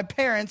love my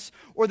parents,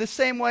 or the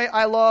same way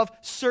I love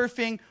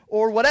surfing,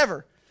 or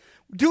whatever.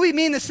 Do we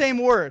mean the same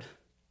word?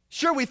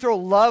 Sure, we throw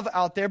love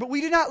out there, but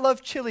we do not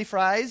love chili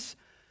fries.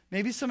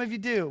 Maybe some of you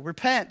do.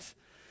 Repent.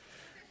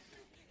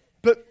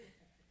 But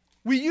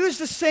we use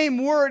the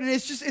same word, and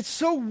it's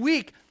so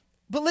weak.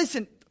 But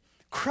listen,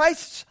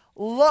 Christ's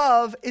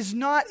love is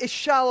not as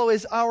shallow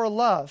as our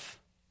love.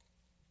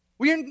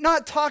 We are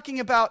not talking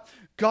about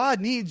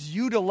God needs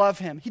you to love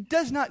him. He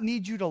does not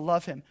need you to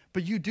love him,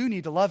 but you do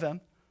need to love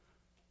him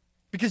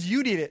because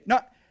you need it.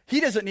 He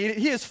doesn't need it.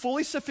 He is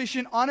fully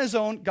sufficient on his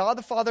own, God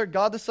the Father,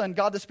 God the Son,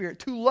 God the Spirit,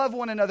 to love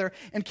one another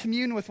and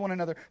commune with one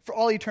another for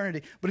all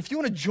eternity. But if you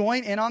want to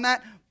join in on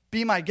that,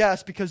 be my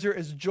guest, because there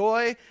is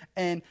joy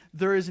and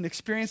there is an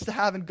experience to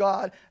have in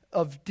God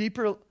of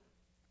deeper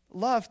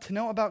love to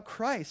know about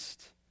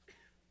Christ.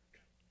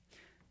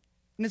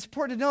 And it's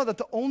important to know that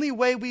the only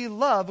way we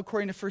love,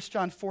 according to 1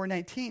 John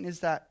 4:19, is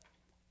that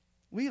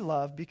we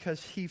love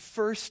because he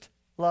first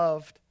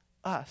loved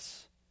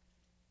us.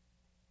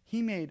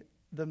 He made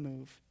the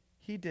move.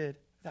 He did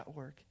that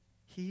work.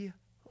 He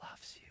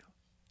loves you.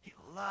 He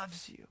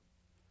loves you.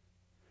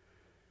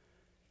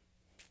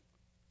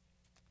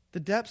 The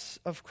depths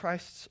of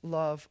Christ's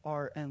love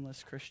are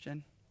endless,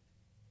 Christian.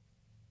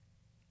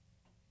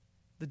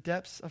 The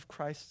depths of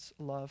Christ's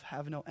love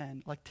have no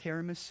end, like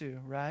tiramisu,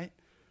 right?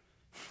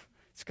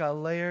 It's got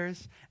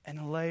layers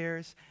and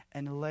layers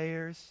and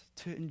layers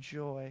to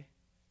enjoy.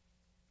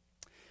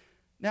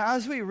 Now,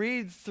 as we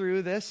read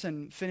through this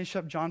and finish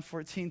up John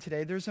 14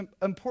 today, there's an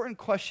important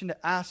question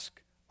to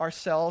ask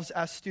ourselves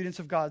as students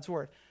of God's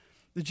Word.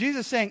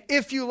 Jesus is saying,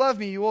 if you love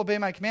me, you will obey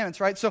my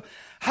commandments, right? So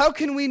how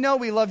can we know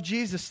we love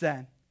Jesus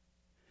then?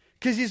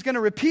 Because he's going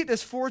to repeat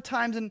this 4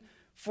 times in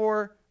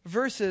 4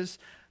 verses.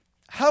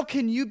 How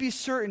can you be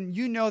certain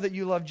you know that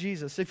you love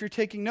Jesus? If you're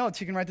taking notes,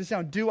 you can write this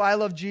down. Do I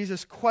love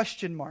Jesus? ?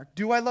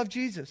 Do I love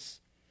Jesus?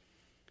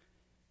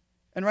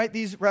 And write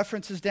these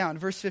references down.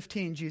 Verse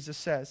 15, Jesus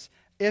says,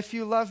 if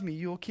you love me,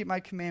 you will keep my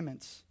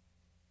commandments.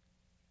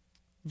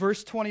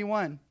 Verse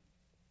 21,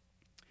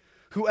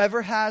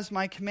 whoever has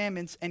my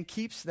commandments and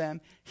keeps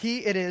them, he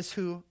it is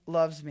who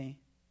loves me.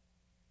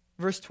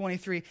 Verse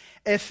 23,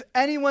 if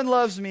anyone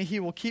loves me, he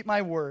will keep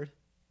my word.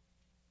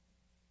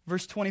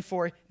 Verse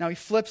 24, now he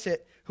flips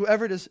it.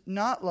 Whoever does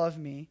not love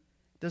me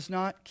does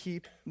not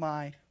keep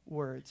my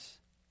words.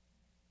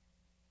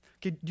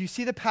 Okay, do you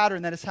see the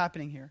pattern that is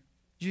happening here?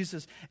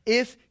 Jesus says,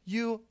 if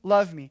you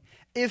love me,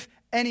 if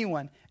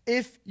anyone,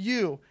 if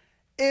you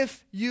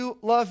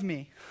love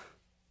me.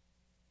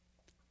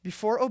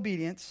 Before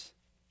obedience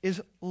is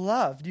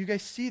love. Do you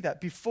guys see that?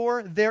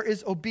 Before there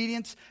is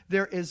obedience,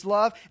 there is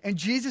love. And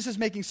Jesus is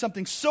making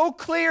something so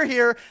clear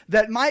here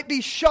that might be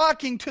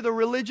shocking to the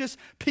religious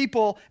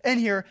people in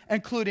here,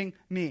 including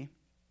me.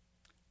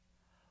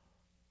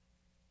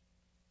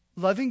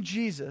 Loving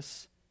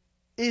Jesus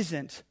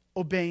isn't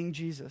obeying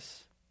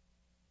Jesus.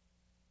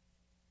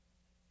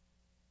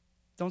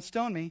 Don't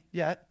stone me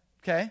yet,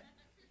 okay?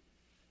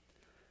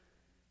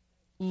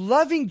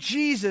 Loving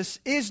Jesus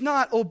is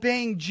not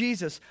obeying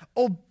Jesus.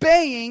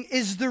 Obeying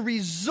is the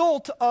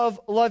result of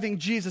loving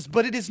Jesus,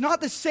 but it is not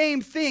the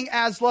same thing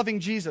as loving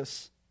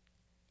Jesus.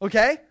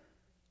 Okay?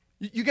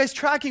 You guys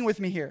tracking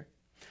with me here?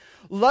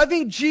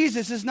 Loving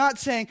Jesus is not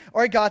saying, all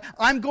right, God,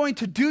 I'm going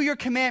to do your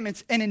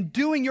commandments, and in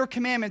doing your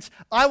commandments,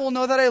 I will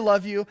know that I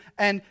love you,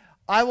 and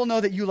I will know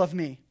that you love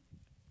me.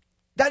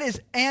 That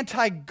is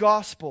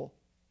anti-gospel.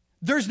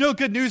 There's no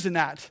good news in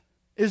that.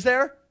 Is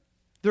there?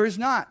 There is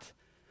not.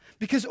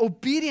 Because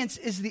obedience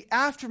is the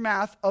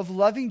aftermath of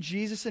loving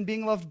Jesus and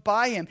being loved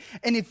by him.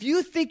 And if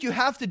you think you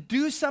have to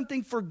do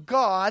something for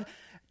God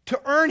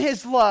to earn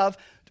his love,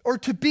 or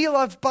to be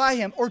loved by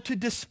him, or to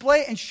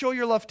display and show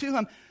your love to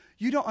him,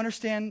 you don't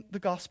understand the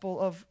gospel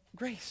of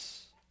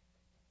grace.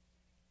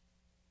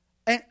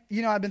 And,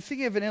 I've been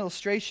thinking of an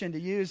illustration to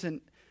use,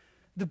 and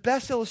the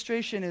best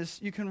illustration is,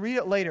 you can read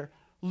it later,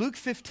 Luke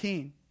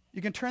 15.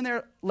 You can turn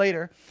there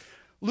later.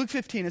 Luke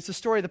 15, it's the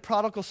story of the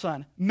prodigal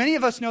son. Many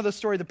of us know the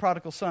story of the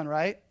prodigal son,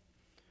 right?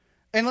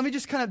 And let me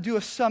just kind of do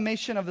a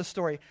summation of the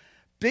story.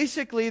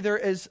 Basically, there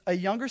is a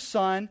younger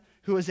son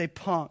who is a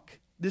punk.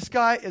 This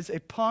guy is a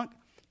punk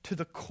to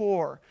the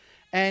core.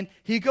 And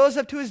he goes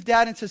up to his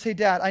dad and says, hey,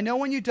 Dad, I know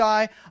when you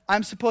die,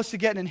 I'm supposed to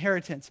get an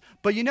inheritance.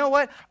 But you know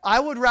what?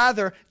 I would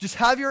rather just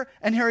have your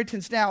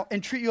inheritance now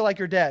and treat you like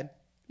you're dead.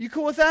 You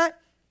cool with that?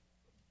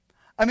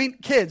 I mean,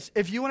 kids,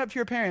 if you went up to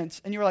your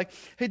parents and you were like,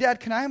 hey, Dad,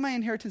 can I have my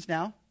inheritance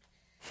now?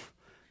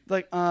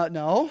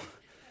 No.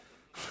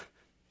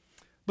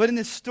 But in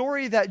this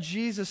story that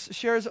Jesus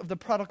shares of the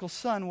prodigal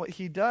son, what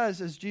he does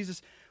is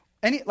Jesus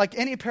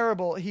any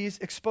parable, he's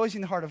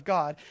exposing the heart of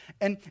God.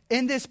 And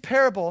in this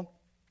parable,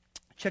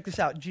 check this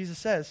out. Jesus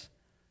says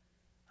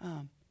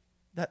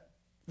that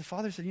the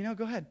father said,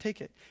 go ahead,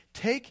 take it.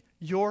 Take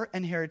your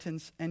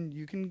inheritance and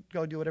you can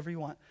go do whatever you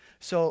want.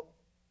 So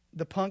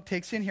the punk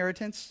takes the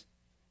inheritance,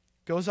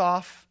 goes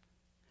off,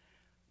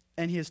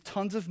 and he has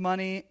tons of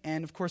money.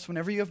 And of course,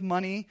 whenever you have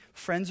money,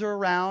 friends are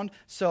around.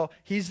 So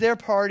he's there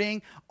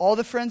partying. All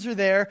the friends are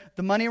there.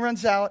 The money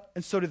runs out,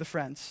 and so do the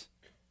friends,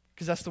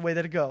 because that's the way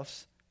that it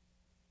goes.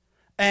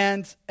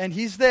 And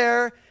he's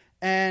there,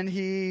 and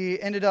he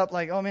ended up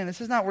like, oh man,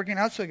 this is not working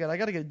out so good. I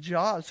got to get a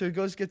job. So he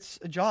goes gets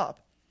a job.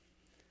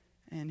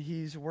 And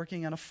he's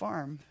working on a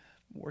farm,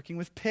 working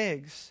with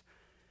pigs.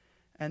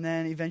 And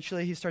then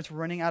eventually he starts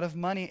running out of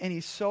money, and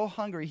he's so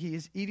hungry, he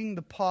is eating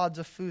the pods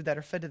of food that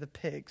are fed to the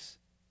pigs.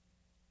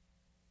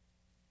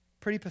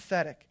 Pretty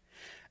pathetic.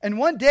 And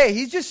one day,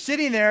 he's just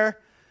sitting there,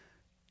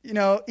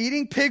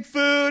 eating pig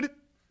food.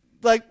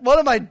 Like, what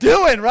am I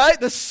doing, right?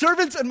 The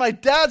servants in my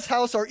dad's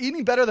house are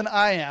eating better than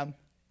I am.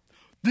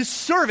 The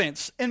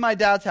servants in my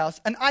dad's house.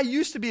 And I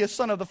used to be a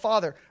son of the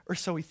father, or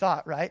so he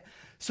thought, right?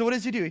 So what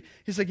does he do?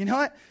 He's like, you know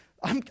what?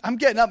 I'm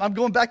getting up. I'm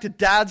going back to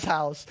dad's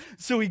house.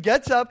 So he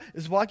gets up,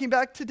 is walking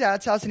back to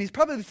dad's house, and he's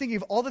probably thinking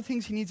of all the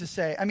things he needs to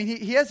say. I mean,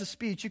 he has a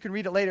speech. You can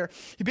read it later.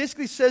 He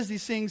basically says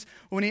these things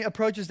when he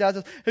approaches dad's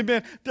house. Hey,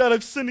 man, Dad,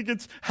 I've sinned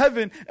against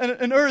heaven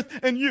and earth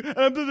and you.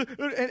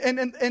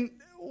 And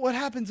what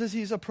happens is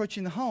he's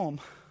approaching the home.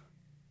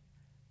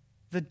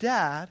 The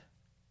dad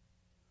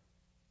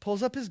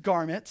pulls up his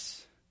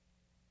garments,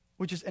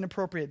 which is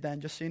inappropriate then,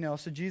 just so you know.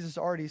 So Jesus is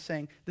already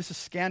saying, this is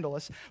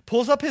scandalous.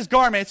 Pulls up his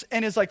garments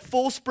and is like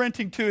full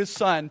sprinting to his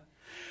son.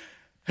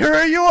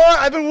 Here you are.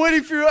 I've been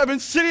waiting for you. I've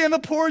been sitting on the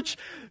porch.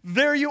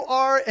 There you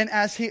are. And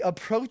as he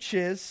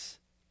approaches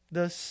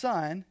the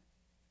son's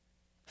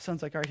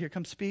like, all right, here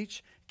comes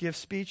speech. Give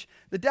speech.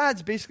 The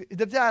dad,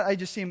 I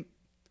just see him.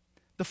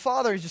 The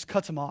father just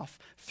cuts him off,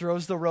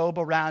 throws the robe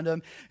around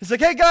him. He's like,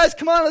 hey guys,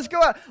 come on, let's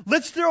go out.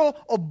 Let's throw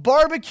a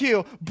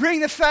barbecue. Bring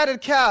the fatted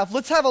calf.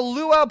 Let's have a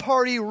luau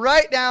party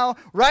right now,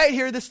 right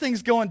here. This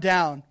thing's going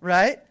down,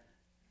 right?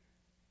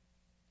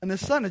 And the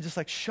son is just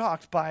like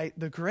shocked by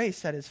the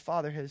grace that his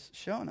father has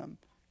shown him.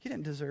 He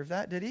didn't deserve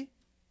that, did he?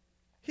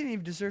 He didn't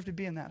even deserve to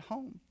be in that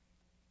home.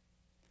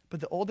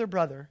 But the older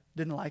brother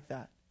didn't like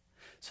that.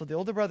 So the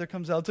older brother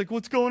comes out. It's like,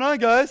 what's going on,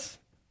 guys?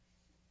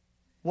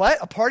 What?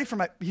 A party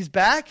for he's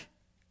back?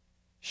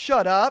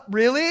 Shut up.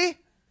 Really?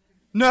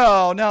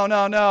 No.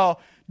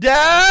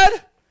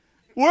 Dad,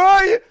 where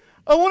are you?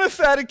 I want a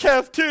fatted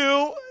calf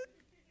too.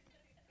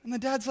 And the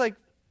dad's like,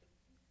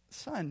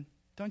 son,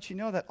 don't you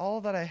know that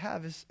all that I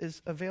have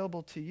is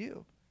available to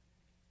you?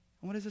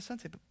 And what does the son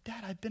say? But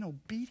Dad, I've been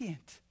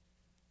obedient.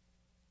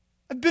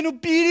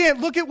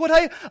 Look at what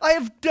I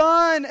have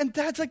done. And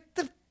Dad's like,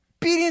 the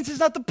obedience is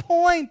not the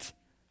point.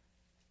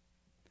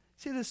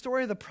 See, the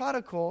story of the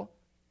prodigal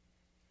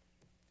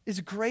is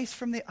grace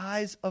from the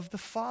eyes of the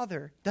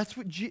Father. That's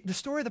what the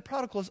story of the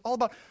prodigal is all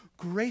about.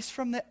 Grace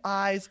from the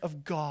eyes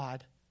of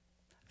God,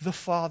 the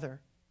Father.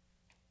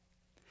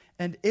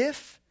 And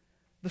if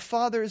the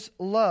Father's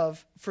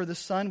love for the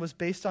Son was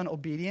based on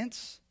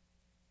obedience,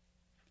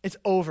 it's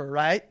over,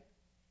 right?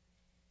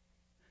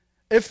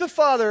 If the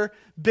Father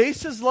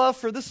based his love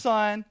for the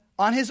Son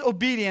on his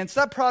obedience,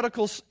 that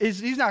prodigal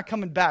he's not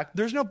coming back.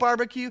 There's no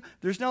barbecue,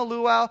 there's no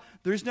luau,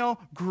 there's no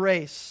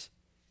grace.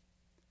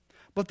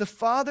 But the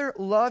Father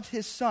loved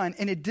his Son,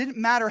 and it didn't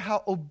matter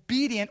how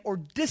obedient or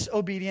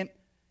disobedient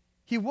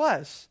he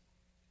was.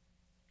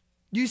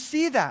 You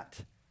see that?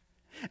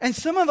 And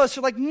some of us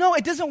are like, no,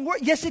 it doesn't work.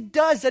 Yes, it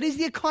does. That is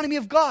the economy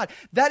of God.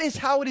 That is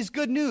how it is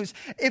good news.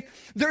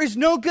 If there is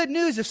no good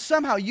news, if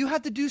somehow you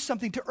have to do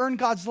something to earn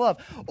God's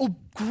love. Oh,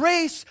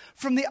 grace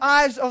from the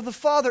eyes of the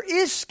Father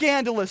is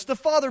scandalous. The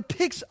Father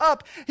picks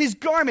up his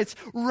garments,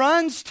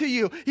 runs to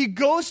you. He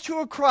goes to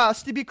a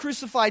cross to be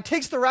crucified,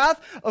 takes the wrath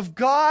of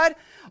God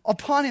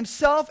upon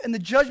himself and the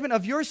judgment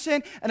of your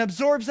sin and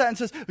absorbs that and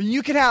says,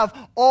 you can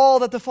have all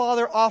that the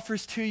Father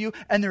offers to you,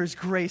 and there is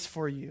grace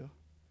for you.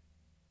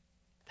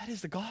 That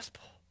is the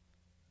gospel.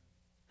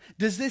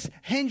 Does this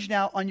hinge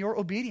now on your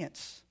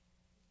obedience?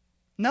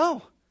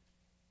 No.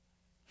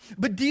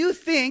 But do you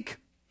think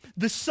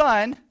the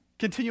Son,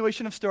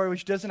 continuation of story,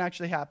 which doesn't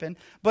actually happen,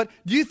 but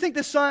do you think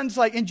the Son's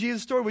like in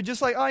Jesus' story would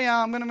just like, oh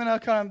yeah, I'm gonna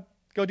kind of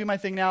go do my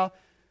thing now.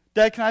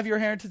 Dad, can I have your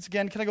inheritance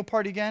again? Can I go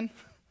party again?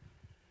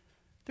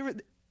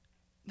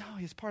 No,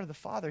 he's part of the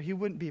Father. He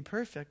wouldn't be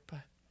perfect, but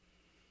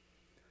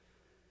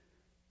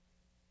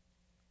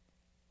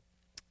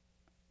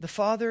the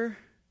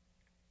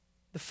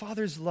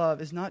Father's love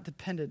is not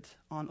dependent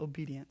on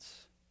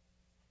obedience.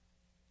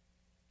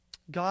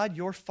 God,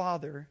 your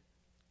Father,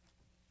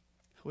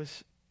 who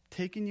has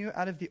taken you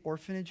out of the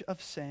orphanage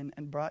of sin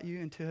and brought you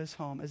into his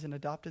home as an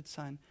adopted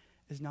son,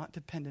 is not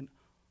dependent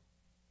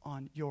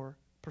on your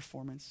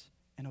performance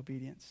and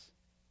obedience.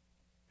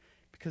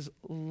 Because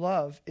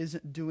love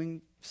isn't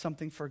doing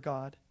something for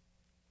God,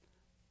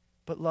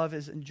 but love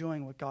is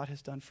enjoying what God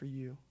has done for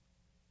you.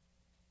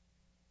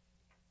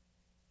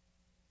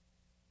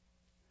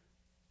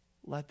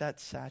 let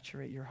that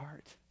saturate your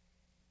heart.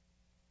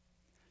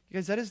 You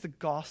guys, that is the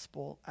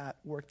gospel at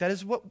work. That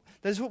is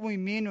what we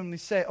mean when we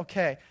say,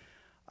 okay,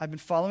 I've been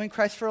following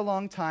Christ for a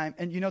long time,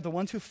 and the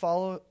ones who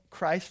follow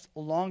Christ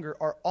longer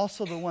are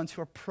also the ones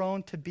who are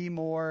prone to be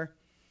more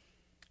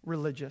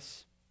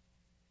religious.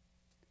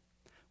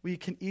 We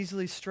can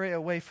easily stray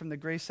away from the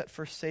grace that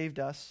first saved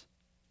us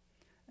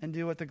and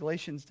do what the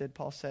Galatians did,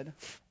 Paul said.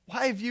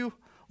 Why have you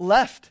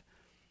left?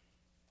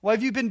 Why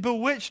have you been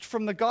bewitched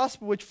from the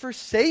gospel which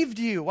first saved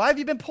you? Why have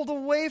you been pulled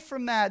away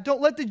from that?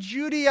 Don't let the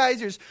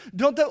Judaizers,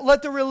 don't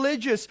let the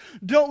religious,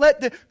 don't let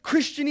the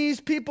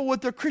Christianese people with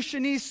their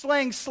Christianese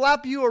slang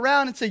slap you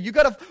around and say, you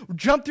got to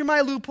jump through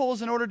my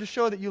loopholes in order to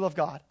show that you love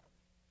God.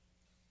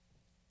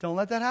 Don't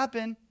let that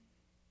happen.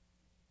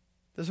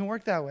 It doesn't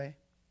work that way.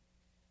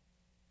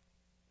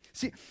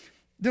 See,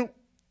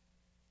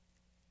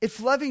 if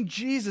loving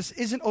Jesus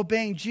isn't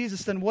obeying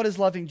Jesus, then what is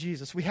loving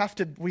Jesus? We have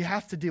to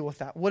deal with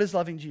that. What is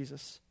loving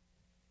Jesus?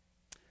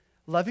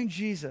 Loving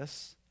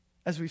Jesus,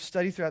 as we've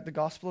studied throughout the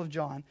Gospel of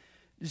John,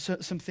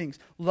 some things.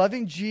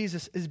 Loving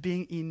Jesus is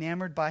being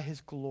enamored by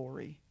his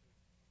glory.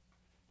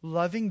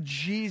 Loving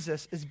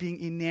Jesus is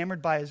being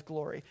enamored by his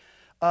glory.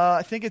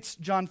 I think it's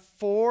John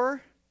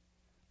 4.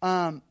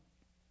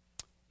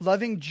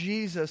 Loving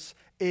Jesus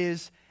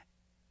is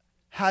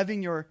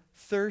having your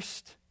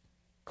thirst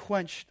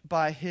quenched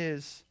by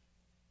his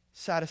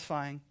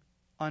satisfying,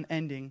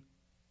 unending,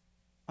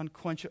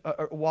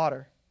 unquenchable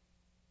water.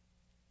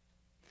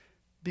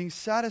 Being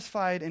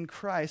satisfied in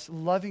Christ,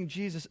 loving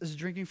Jesus, is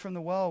drinking from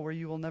the well where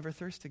you will never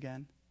thirst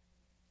again.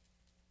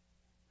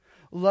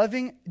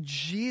 Loving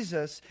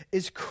Jesus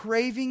is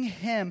craving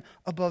him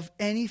above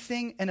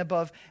anything and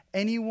above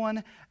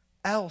anyone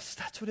else.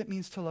 That's what it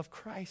means to love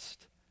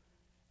Christ.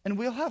 And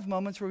we'll have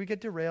moments where we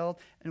get derailed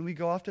and we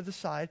go off to the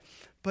side,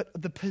 but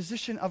the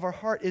position of our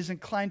heart is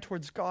inclined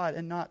towards God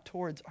and not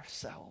towards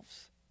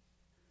ourselves.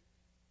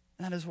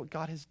 And that is what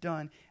God has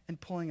done in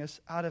pulling us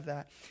out of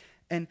that.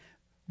 And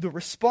the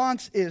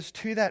response is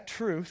to that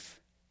truth,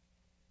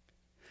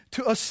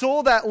 to a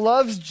soul that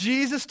loves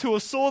Jesus, to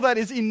a soul that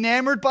is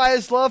enamored by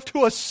his love,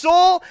 to a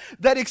soul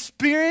that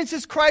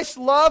experiences Christ's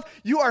love,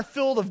 you are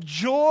filled of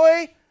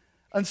joy,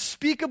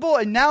 unspeakable.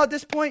 And now at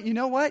this point, you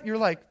know what? You're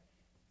like,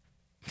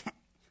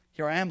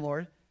 here I am,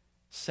 Lord.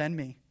 Send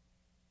me.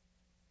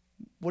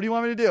 What do you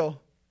want me to do?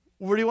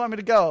 Where do you want me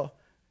to go?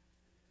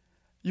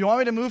 You want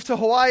me to move to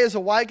Hawaii as a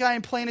white guy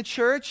and play in a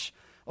church?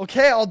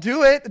 Okay, I'll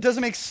do it. It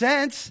doesn't make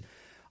sense,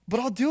 but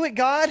I'll do it,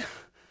 God.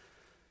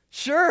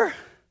 Sure.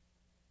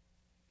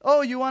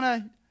 Oh, you want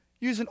to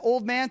use an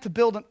old man to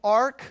build an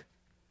ark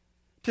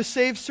to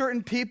save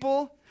certain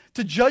people,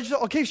 to judge them?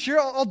 Okay, sure,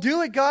 I'll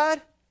do it,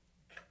 God.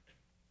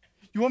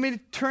 You want me to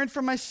turn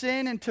from my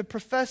sin and to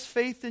profess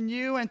faith in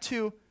you and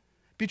to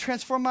be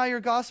transformed by your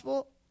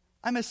gospel?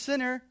 I'm a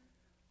sinner.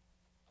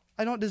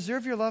 I don't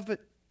deserve your love, but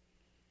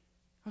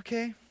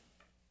okay.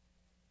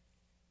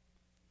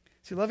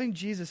 See, loving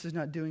Jesus is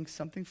not doing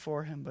something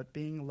for him, but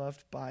being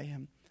loved by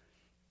him.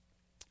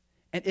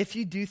 And if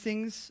you do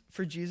things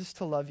for Jesus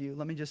to love you,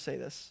 let me just say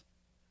this.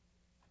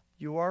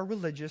 You are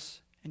religious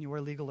and you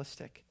are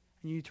legalistic,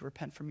 and you need to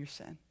repent from your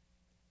sin.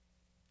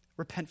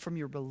 Repent from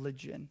your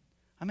religion.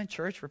 I'm in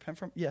church, repent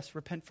from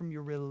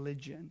your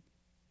religion.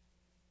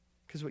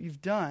 Because what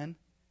you've done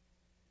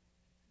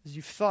is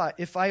you've thought,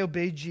 if I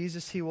obey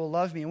Jesus, he will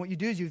love me. And what you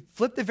do is you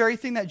flip the very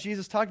thing that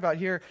Jesus talked about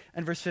here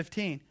in verse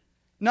 15.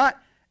 Not,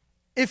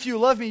 if you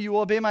love me, you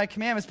will obey my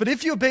commandments. But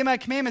if you obey my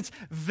commandments,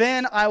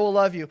 then I will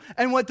love you.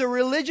 And what the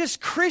religious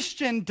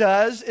Christian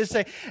does is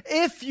say,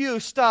 if you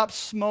stop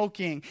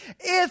smoking,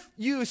 if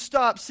you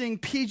stop seeing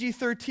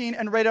PG-13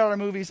 and rated R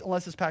movies,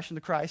 unless it's Passion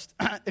of the Christ,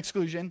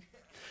 exclusion,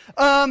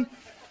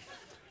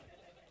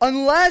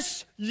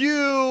 unless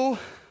you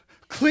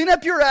clean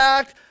up your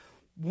act,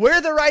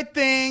 wear the right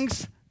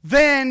things,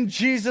 then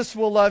Jesus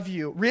will love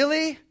you.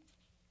 Really?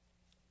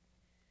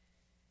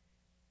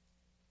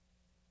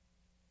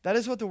 That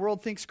is what the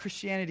world thinks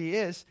Christianity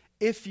is.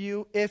 If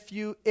you,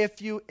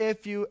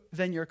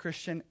 then you're a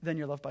Christian, then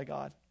you're loved by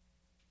God.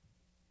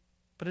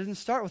 But it doesn't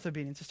start with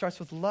obedience. It starts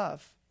with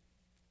love.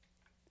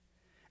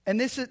 And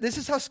this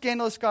is how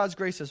scandalous God's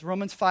grace is.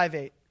 Romans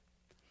 5:8.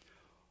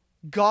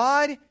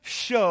 God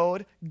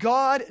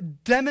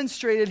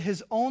demonstrated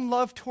his own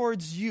love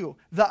towards you,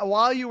 that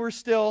while you were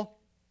still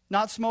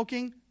not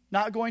smoking,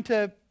 not going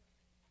to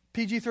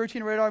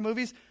PG-13 rated R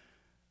movies,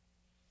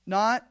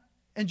 not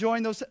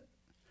enjoying those.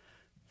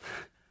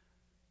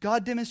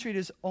 God demonstrated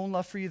his own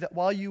love for you, that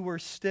while you were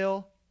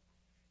still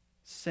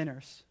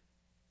sinners,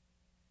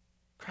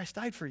 Christ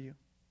died for you.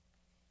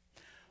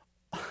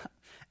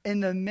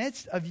 In the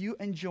midst of you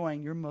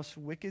enjoying your most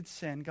wicked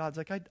sin, God's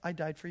like, I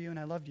died for you and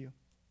I loved you.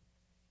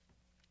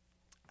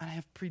 And I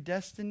have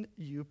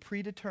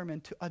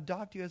predetermined to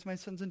adopt you as my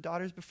sons and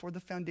daughters before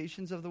the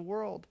foundations of the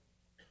world.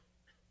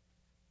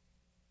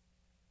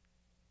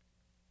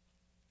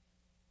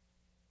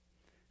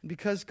 And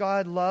because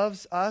God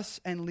loves us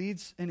and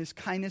his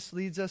kindness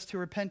leads us to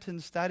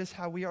repentance, that is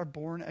how we are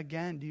born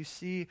again. Do you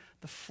see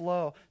the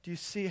flow? Do you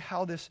see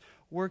how this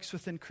works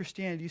within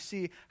Christianity. You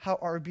see how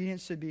our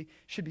obedience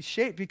should be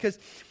shaped. Because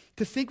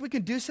to think we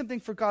can do something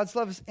for God's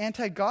love is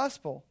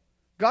anti-gospel.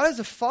 God is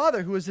a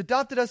father who has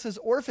adopted us as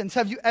orphans.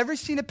 Have you ever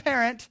seen a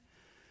parent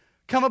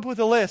come up with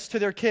a list to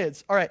their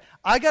kids? All right,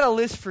 I got a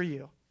list for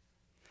you.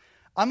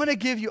 I'm going to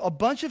give you a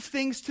bunch of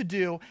things to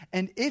do,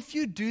 and if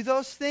you do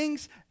those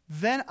things,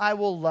 then I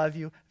will love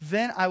you.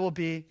 Then I will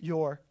be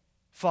your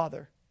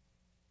father.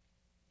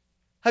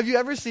 Have you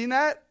ever seen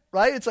that?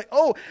 Right? It's like,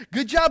 oh,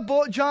 good job,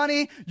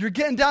 Johnny. You're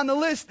getting down the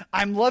list.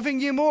 I'm loving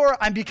you more.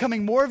 I'm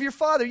becoming more of your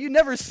father. You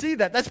never see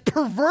that. That's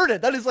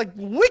perverted. That is like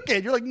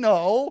wicked. You're like,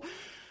 no.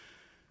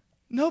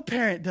 No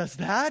parent does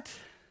that.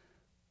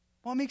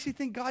 What makes you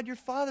think God, your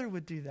father,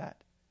 would do that?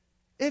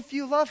 If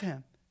you love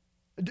him.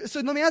 So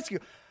let me ask you,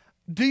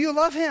 do you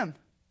love him?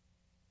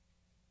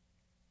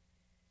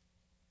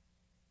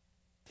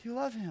 Do you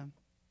love him?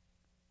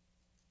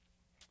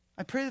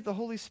 I pray that the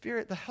Holy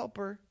Spirit, the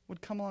helper,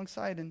 would come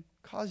alongside and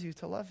cause you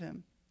to love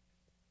him.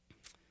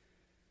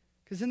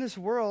 Because in this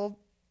world,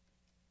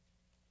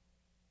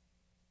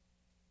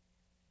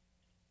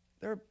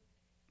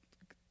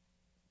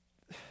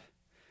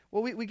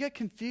 we get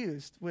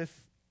confused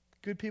with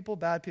good people,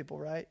 bad people,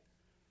 right?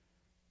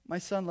 My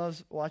son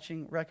loves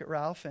watching Wreck-It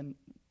Ralph, and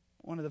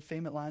one of the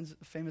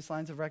famous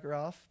lines of Wreck-It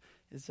Ralph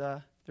is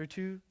there are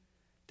two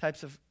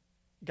types of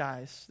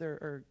guys. There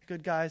are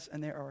good guys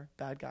and there are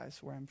bad guys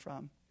where I'm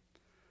from.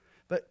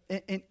 But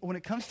when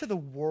it comes to the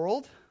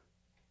world,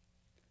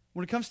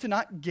 when it comes to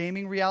not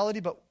gaming reality,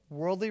 but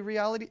worldly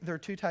reality, there are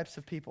two types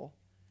of people.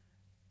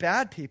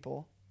 Bad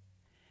people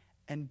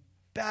and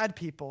bad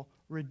people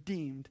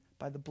redeemed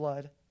by the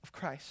blood of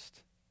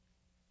Christ.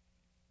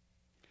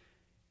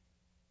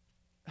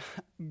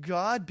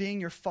 God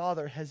being your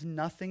father has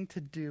nothing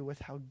to do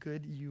with how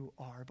good you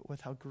are, but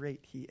with how great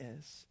he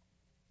is.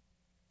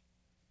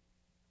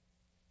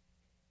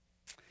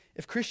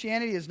 If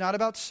Christianity is not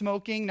about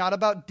smoking, not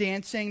about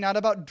dancing, not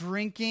about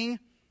drinking,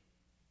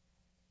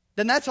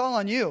 then that's all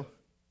on you.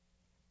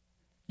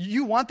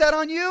 You want that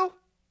on you?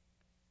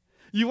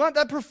 You want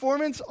that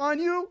performance on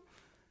you?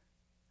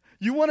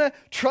 You want to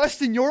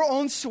trust in your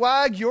own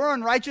swag, your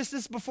own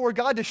righteousness before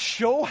God to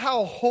show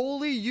how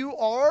holy you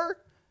are?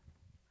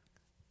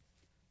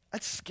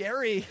 That's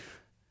scary.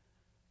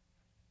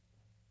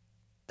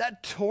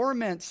 That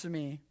torments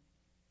me.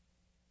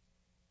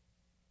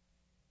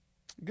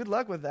 Good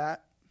luck with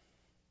that.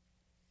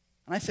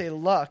 And I say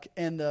luck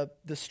in the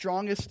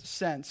strongest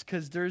sense,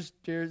 because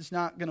there's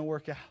not going to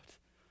work out.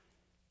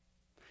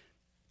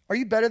 Are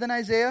you better than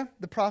Isaiah,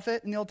 the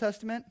prophet in the Old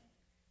Testament?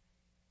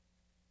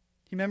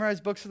 He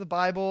memorized books of the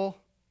Bible.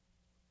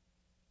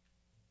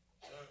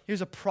 He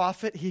was a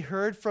prophet. He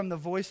heard from the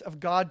voice of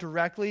God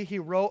directly. He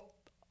wrote.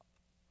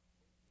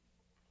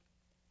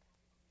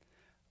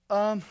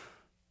 I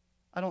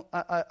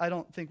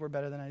don't think we're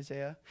better than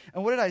Isaiah.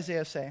 And what did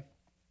Isaiah say?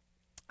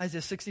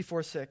 Isaiah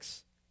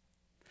 64:6.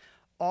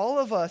 All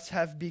of us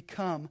have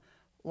become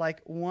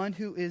like one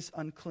who is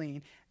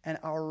unclean, and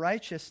our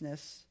righteous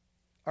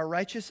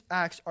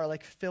acts are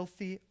like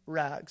filthy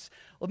rags.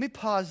 Let me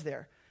pause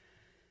there.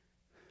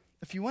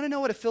 If you want to know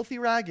what a filthy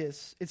rag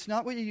is, it's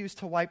not what you use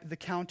to wipe the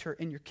counter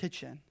in your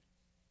kitchen.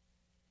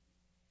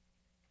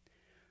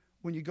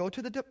 When you go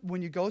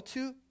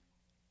to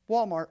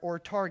Walmart or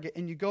Target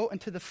and you go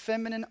into the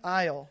feminine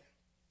aisle,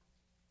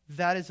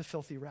 that is a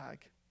filthy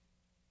rag.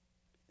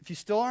 If you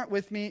still aren't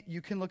with me,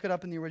 you can look it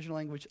up in the original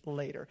language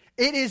later.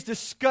 It is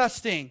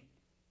disgusting.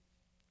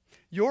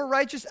 Your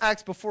righteous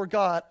acts before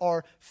God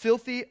are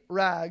filthy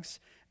rags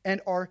and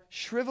are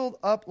shriveled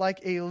up like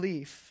a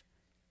leaf.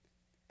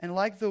 And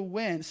like the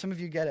wind, some of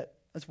you get it.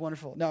 That's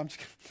wonderful. No, I'm just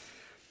kidding.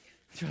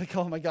 You're like,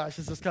 oh my gosh,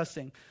 it's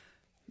disgusting.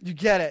 You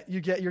get it.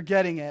 You're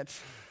getting it.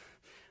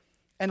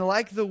 And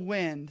like the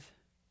wind,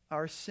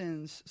 our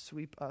sins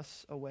sweep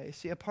us away.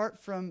 See, apart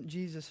from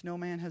Jesus, no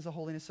man has the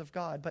holiness of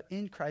God. But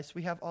in Christ,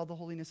 we have all the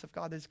holiness of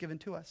God that is given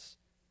to us.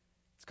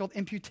 It's called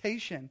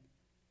imputation.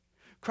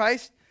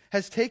 Christ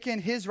has taken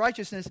his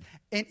righteousness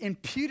and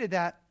imputed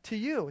that to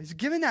you. He's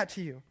given that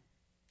to you.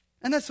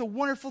 And that's a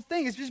wonderful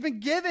thing. It's just been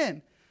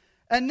given.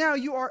 And now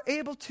you are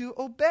able to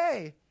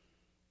obey.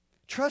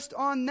 Trust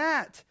on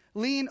that.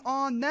 Lean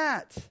on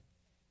that.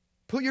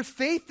 Put your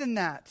faith in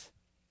that.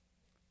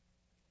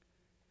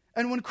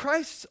 And when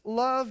Christ's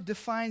love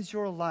defines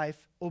your life,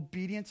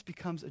 obedience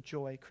becomes a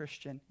joy,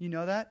 Christian. You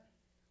know that?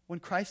 When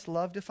Christ's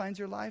love defines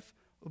your life,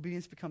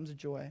 obedience becomes a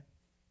joy.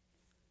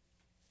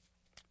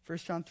 1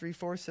 John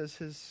 3:4 says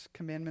his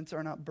commandments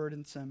are not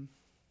burdensome.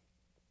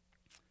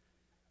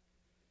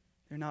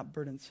 They're not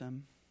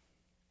burdensome.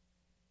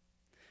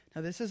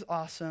 Now this is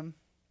awesome.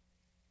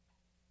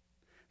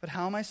 But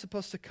how am I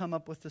supposed to come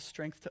up with the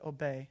strength to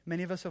obey?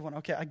 Many of us have won.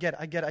 Okay, I get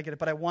it,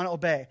 but I want to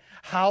obey.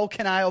 How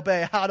can I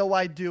obey? How do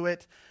I do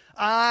it?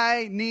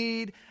 I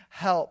need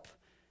help.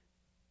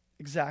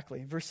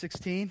 Exactly. Verse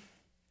 16.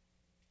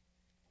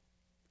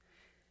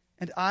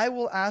 And I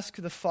will ask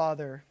the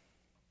Father.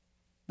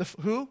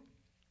 Who?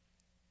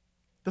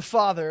 The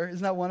Father.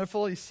 Isn't that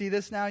wonderful? You see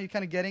this now? You're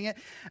kind of getting it?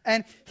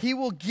 And he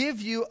will give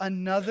you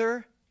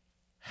another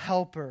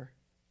helper.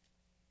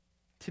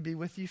 to be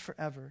with you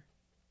forever.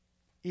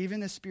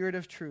 Even the Spirit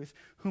of truth,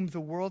 whom the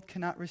world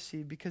cannot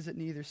receive because it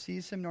neither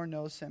sees him nor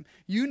knows him.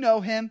 You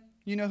know him.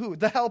 You know who?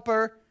 The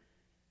Helper.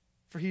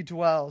 For he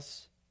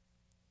dwells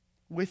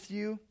with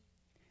you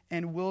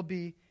and will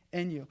be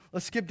in you.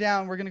 Let's skip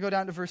down. We're going to go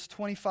down to verse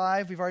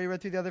 25. We've already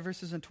read through the other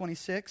verses in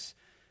 26.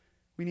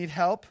 We need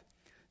help.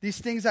 These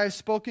things I have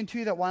spoken to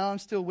you that while I'm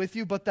still with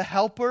you, but the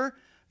Helper,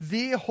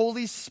 the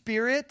Holy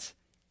Spirit,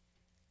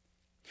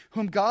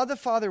 whom God the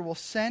Father will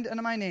send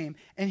under my name,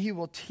 and he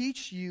will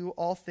teach you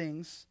all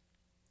things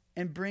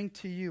and bring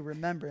to you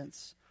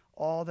remembrance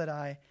all that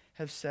I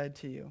have said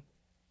to you.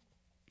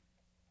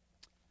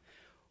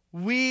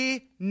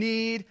 We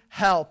need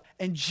help.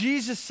 And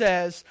Jesus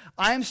says,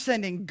 I'm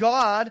sending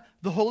God,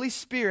 the Holy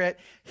Spirit.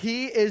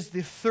 He is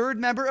the third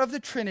member of the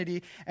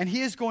Trinity, and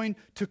he is going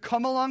to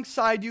come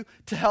alongside you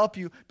to help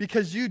you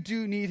because you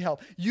do need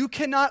help. You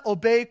cannot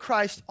obey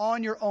Christ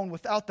on your own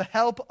without the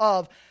help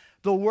of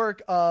the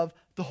work of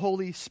the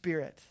Holy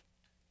Spirit.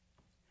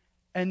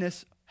 And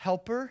this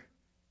helper,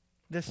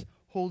 this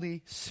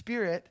Holy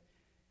Spirit,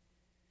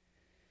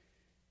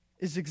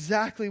 is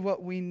exactly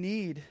what we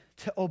need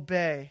to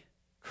obey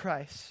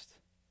Christ.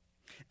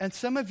 And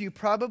some of you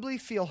probably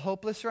feel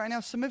hopeless right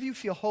now. Some of you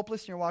feel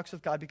hopeless in your walks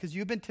with God because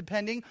you've been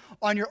depending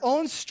on your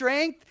own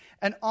strength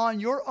and on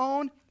your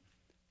own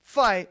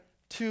fight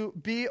to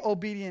be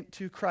obedient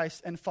to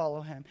Christ and follow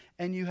him.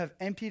 And you have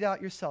emptied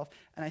out yourself.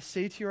 And I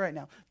say to you right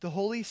now, the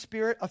Holy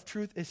Spirit of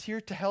truth is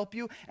here to help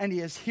you. And he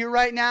is here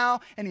right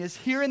now. And he is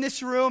here in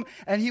this room.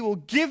 And he will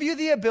give you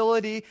the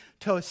ability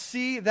to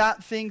see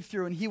that thing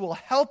through. And he will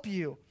help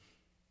you.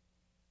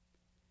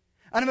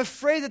 And I'm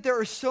afraid that there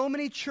are so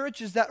many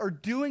churches that are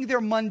doing their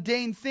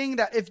mundane thing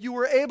that if you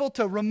were able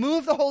to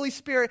remove the Holy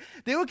Spirit,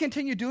 they would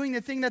continue doing the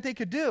thing that they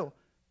could do.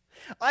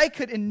 I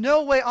could in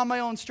no way on my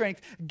own strength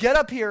get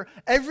up here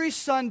every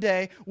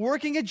Sunday,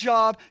 working a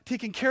job,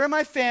 taking care of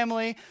my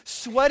family,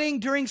 sweating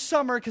during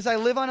summer because I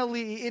live on a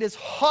Lee. It is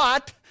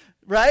hot,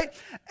 right?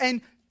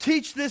 And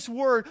teach this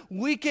word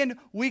week in,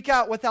 week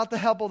out without the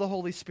help of the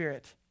Holy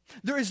Spirit.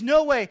 There is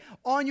no way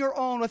on your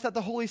own without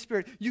the Holy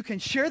Spirit. You can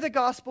share the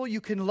gospel, you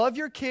can love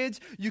your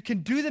kids, you can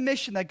do the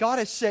mission that God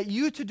has set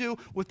you to do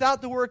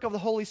without the work of the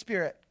Holy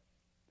Spirit.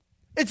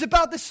 It's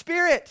about the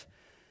Spirit.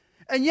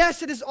 And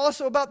yes, it is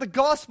also about the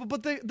gospel,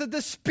 but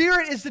the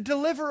Spirit is the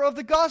deliverer of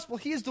the gospel.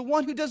 He is the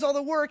one who does all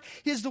the work.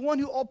 He is the one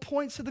who all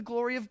points to the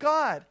glory of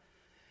God.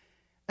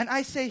 And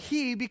I say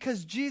he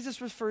because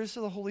Jesus refers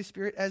to the Holy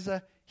Spirit as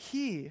a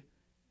he.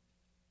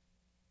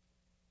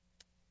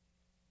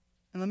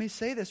 And let me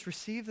say this,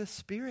 receive the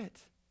Spirit.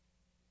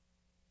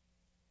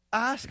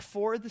 Ask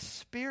for the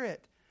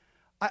Spirit.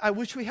 I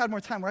wish we had more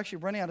time. We're actually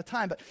running out of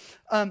time, but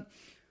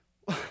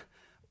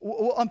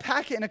we'll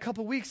unpack it in a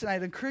couple weeks, and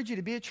I'd encourage you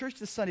to be at church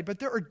this Sunday. But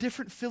there are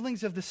different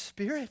fillings of the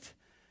Spirit.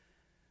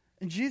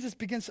 And Jesus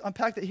begins to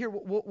unpack that here.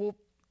 We'll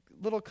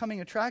little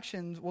coming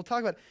attractions, we'll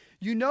talk about.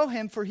 You know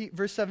him,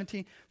 verse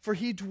 17, for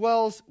he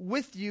dwells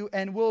with you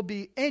and will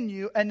be in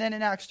you. And then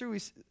in Acts 2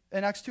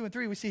 and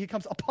 3, we see he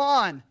comes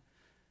upon.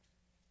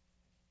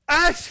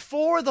 Ask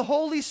for the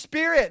Holy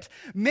Spirit.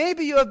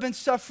 Maybe you have been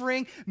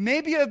suffering.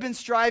 Maybe you have been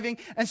striving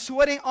and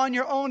sweating on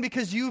your own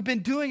because you've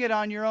been doing it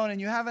on your own and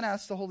you haven't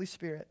asked the Holy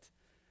Spirit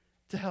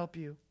to help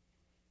you.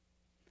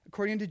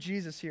 According to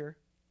Jesus here,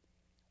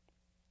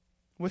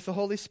 with the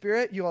Holy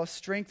Spirit, you will have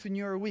strength when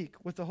you are weak.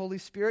 With the Holy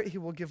Spirit, he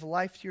will give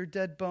life to your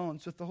dead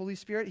bones. With the Holy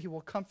Spirit, he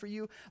will comfort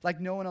you like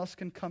no one else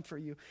can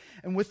comfort you.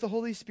 And with the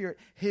Holy Spirit,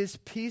 his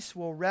peace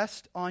will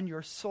rest on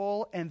your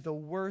soul and the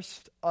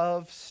worst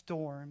of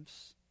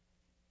storms.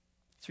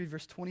 Let's read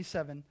verse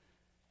 27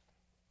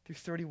 through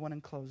 31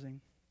 in closing.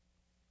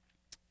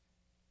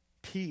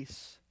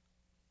 Peace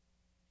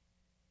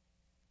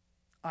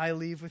I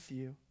leave with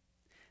you.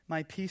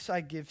 My peace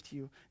I give to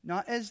you.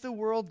 Not as the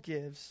world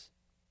gives,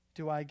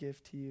 do I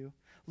give to you.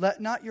 Let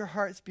not your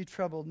hearts be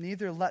troubled,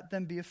 neither let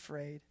them be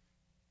afraid.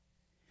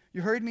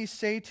 You heard me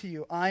say to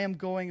you, I am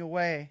going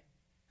away,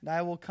 and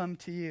I will come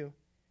to you.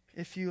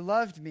 If you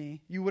loved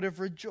me, you would have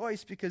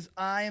rejoiced because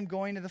I am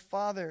going to the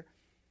Father.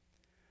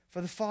 For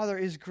the Father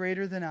is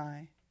greater than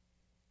I.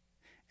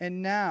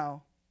 And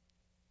now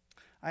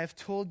I have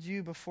told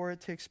you before it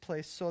takes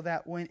place, so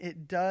that when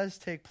it does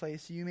take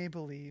place, you may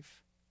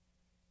believe.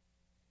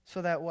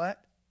 So that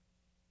what?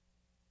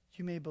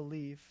 You may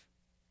believe.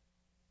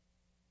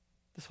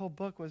 This whole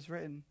book was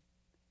written.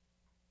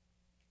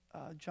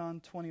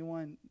 John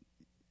 21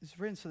 is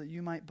written so that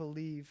you might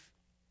believe.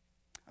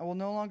 I will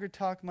no longer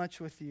talk much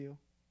with you,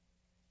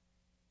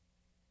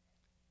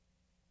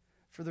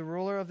 for the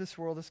ruler of this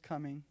world is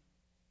coming,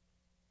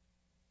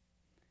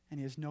 and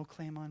he has no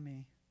claim on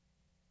me.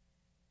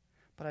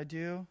 But I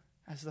do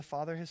as the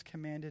Father has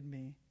commanded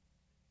me,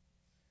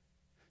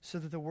 so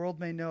that the world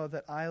may know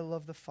that I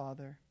love the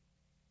Father.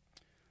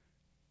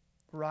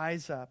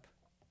 Rise up.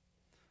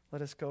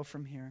 Let us go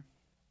from here.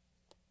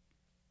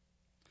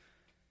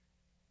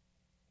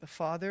 The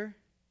Father,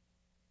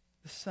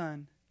 the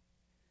Son,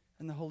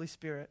 and the Holy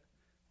Spirit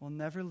will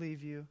never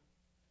leave you.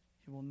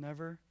 He will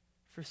never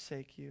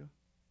forsake you.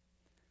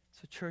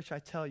 So church, I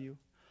tell you,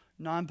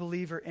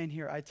 non-believer in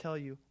here, I tell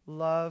you,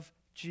 love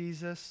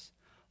Jesus.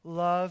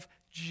 Love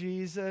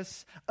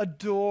Jesus.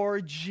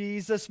 Adore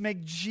Jesus.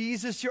 Make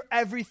Jesus your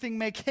everything.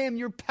 Make him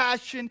your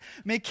passion.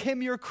 Make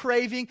him your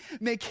craving.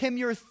 Make him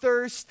your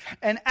thirst.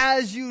 And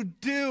as you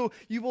do,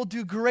 you will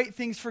do great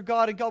things for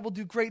God, and God will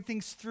do great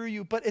things through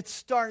you. But it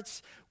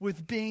starts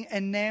with being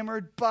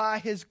enamored by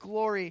his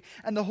glory.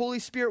 And the Holy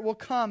Spirit will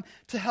come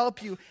to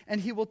help you,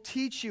 and he will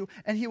teach you,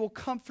 and he will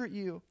comfort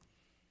you.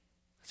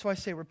 That's why I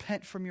say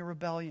repent from your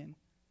rebellion.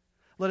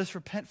 Let us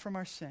repent from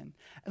our sin,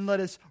 and let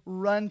us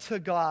run to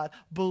God,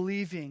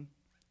 believing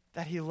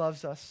that he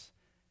loves us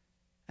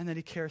and that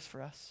he cares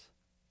for us.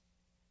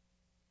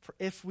 For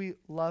if we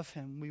love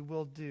him, we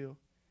will do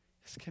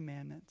his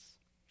commandments.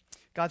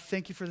 God,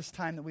 thank you for this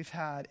time that we've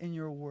had in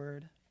your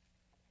word.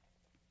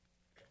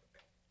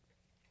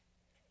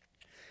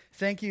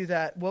 Thank you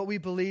that what we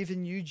believe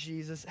in you,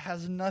 Jesus,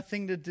 has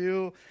nothing to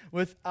do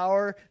with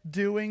our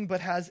doing,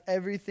 but has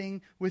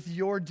everything with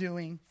your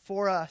doing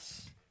for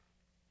us.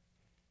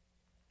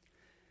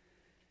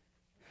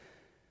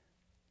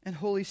 And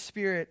Holy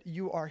Spirit,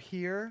 you are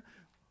here.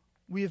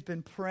 We have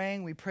been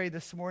praying. We prayed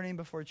this morning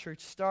before church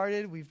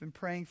started. We've been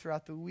praying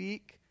throughout the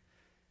week.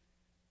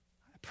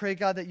 I pray,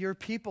 God, that your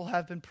people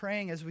have been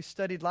praying as we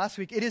studied last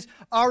week. It is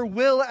our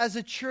will as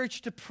a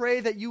church to pray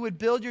that you would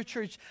build your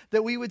church,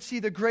 that we would see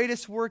the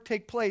greatest work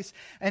take place.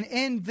 And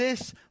in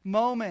this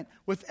moment,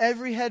 with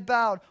every head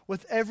bowed,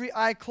 with every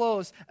eye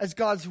closed, as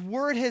God's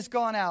word has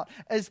gone out,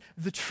 as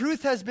the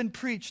truth has been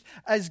preached,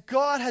 as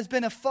God has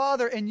been a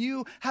father and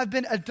you have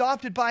been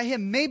adopted by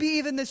him, maybe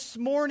even this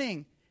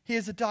morning, he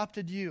has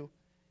adopted you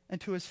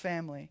into his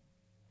family.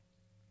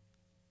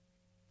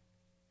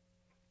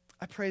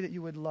 I pray that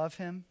you would love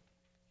him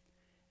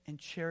and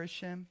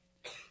cherish him.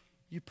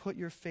 You put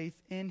your faith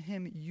in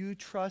him. You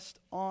trust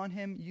on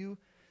him.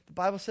 The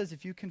Bible says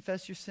if you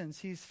confess your sins,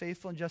 he's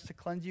faithful and just to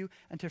cleanse you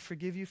and to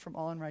forgive you from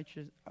all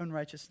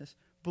unrighteousness.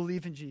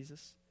 Believe in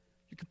Jesus.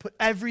 You can put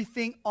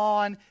everything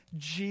on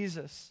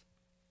Jesus.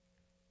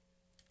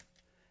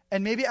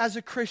 And maybe as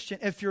a Christian,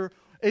 if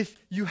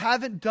you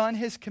haven't done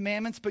his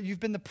commandments, but you've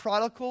been the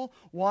prodigal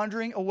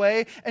wandering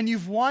away, and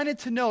you've wanted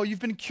to know, you've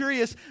been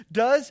curious,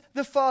 does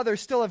the Father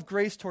still have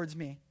grace towards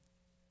me?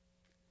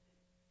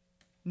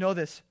 Know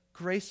this,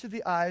 grace to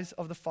the eyes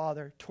of the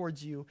Father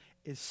towards you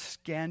is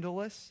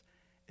scandalous,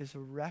 is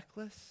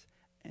reckless,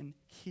 and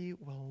he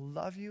will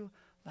love you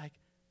like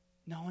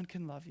no one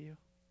can love you.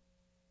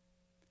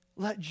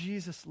 Let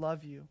Jesus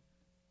love you.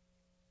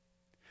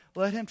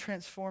 Let him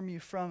transform you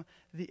from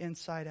the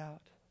inside out.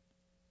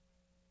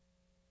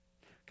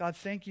 God,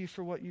 thank you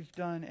for what you've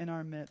done in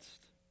our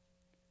midst.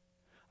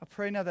 I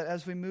pray now that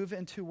as we move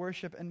into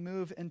worship and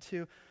move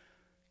into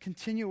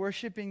continue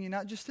worshiping you,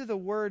 not just through the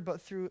word, but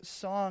through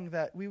song,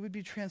 that we would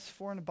be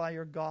transformed by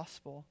your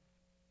gospel.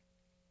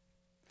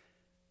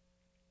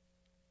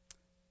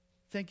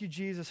 Thank you,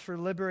 Jesus, for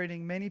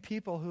liberating many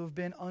people who have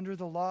been under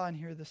the law in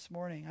here this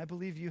morning. I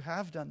believe you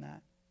have done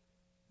that.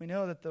 We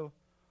know that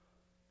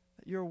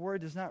your word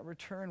does not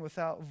return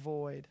without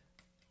void.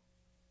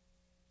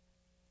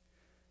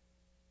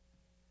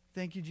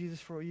 Thank you, Jesus,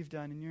 for what you've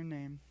done. In your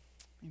name,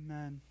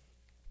 amen.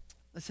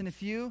 Listen,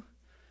 if you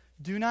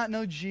do not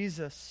know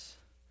Jesus,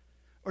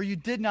 or you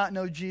did not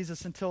know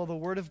Jesus until the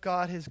word of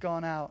God has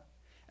gone out,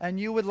 and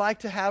you would like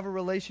to have a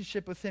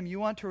relationship with him, you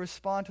want to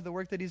respond to the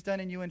work that he's done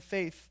in you in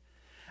faith,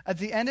 at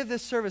the end of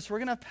this service, we're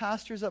going to have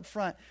pastors up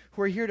front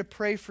who are here to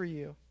pray for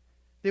you.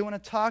 They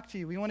want to talk to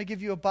you. We want to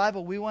give you a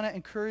Bible. We want to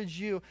encourage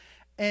you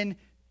in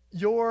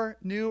your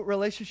new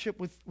relationship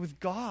with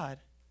God.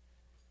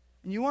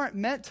 And you aren't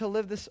meant to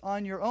live this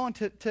on your own.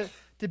 To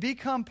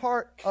become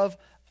part of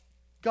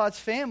God's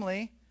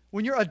family,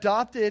 when you're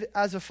adopted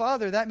as a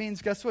father, that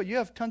means, guess what? You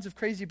have tons of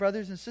crazy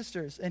brothers and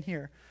sisters in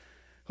here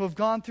who have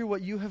gone through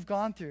what you have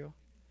gone through.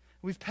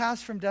 We've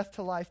passed from death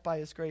to life by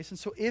his grace. And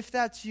so if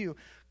that's you,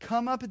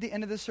 come up at the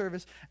end of the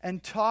service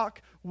and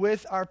talk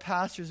with our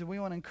pastors. And we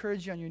want to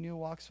encourage you on your new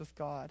walks with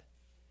God.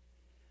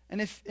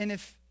 And if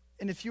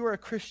you are a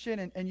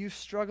Christian and you've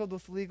struggled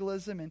with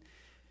legalism and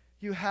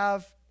you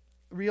have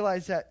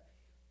realized that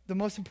the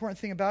most important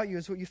thing about you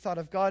is what you thought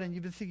of God and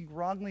you've been thinking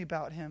wrongly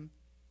about him,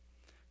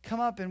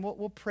 come up and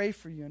we'll pray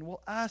for you and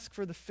we'll ask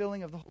for the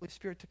filling of the Holy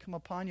Spirit to come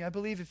upon you. I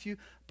believe if you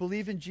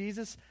believe in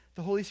Jesus,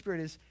 the Holy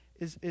Spirit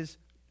is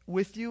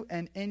with you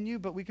and in you,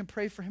 but we can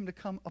pray for him to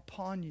come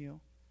upon you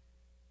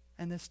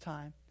in this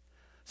time.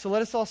 So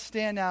let us all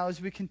stand now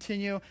as we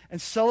continue in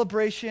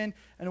celebration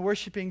and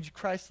worshiping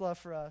Christ's love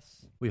for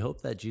us. We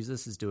hope that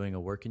Jesus is doing a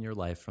work in your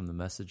life from the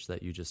message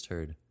that you just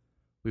heard.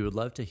 We would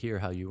love to hear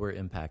how you were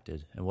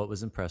impacted and what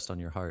was impressed on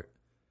your heart.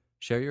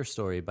 Share your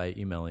story by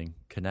emailing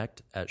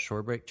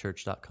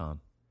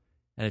connect@shorebreakchurch.com.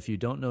 And if you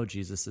don't know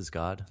Jesus as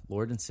God,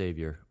 Lord and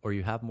Savior, or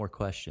you have more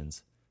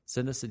questions,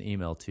 send us an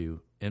email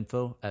to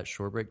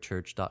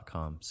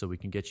info@shorebreakchurch.com so we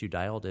can get you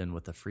dialed in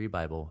with a free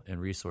Bible and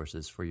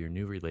resources for your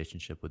new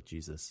relationship with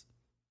Jesus.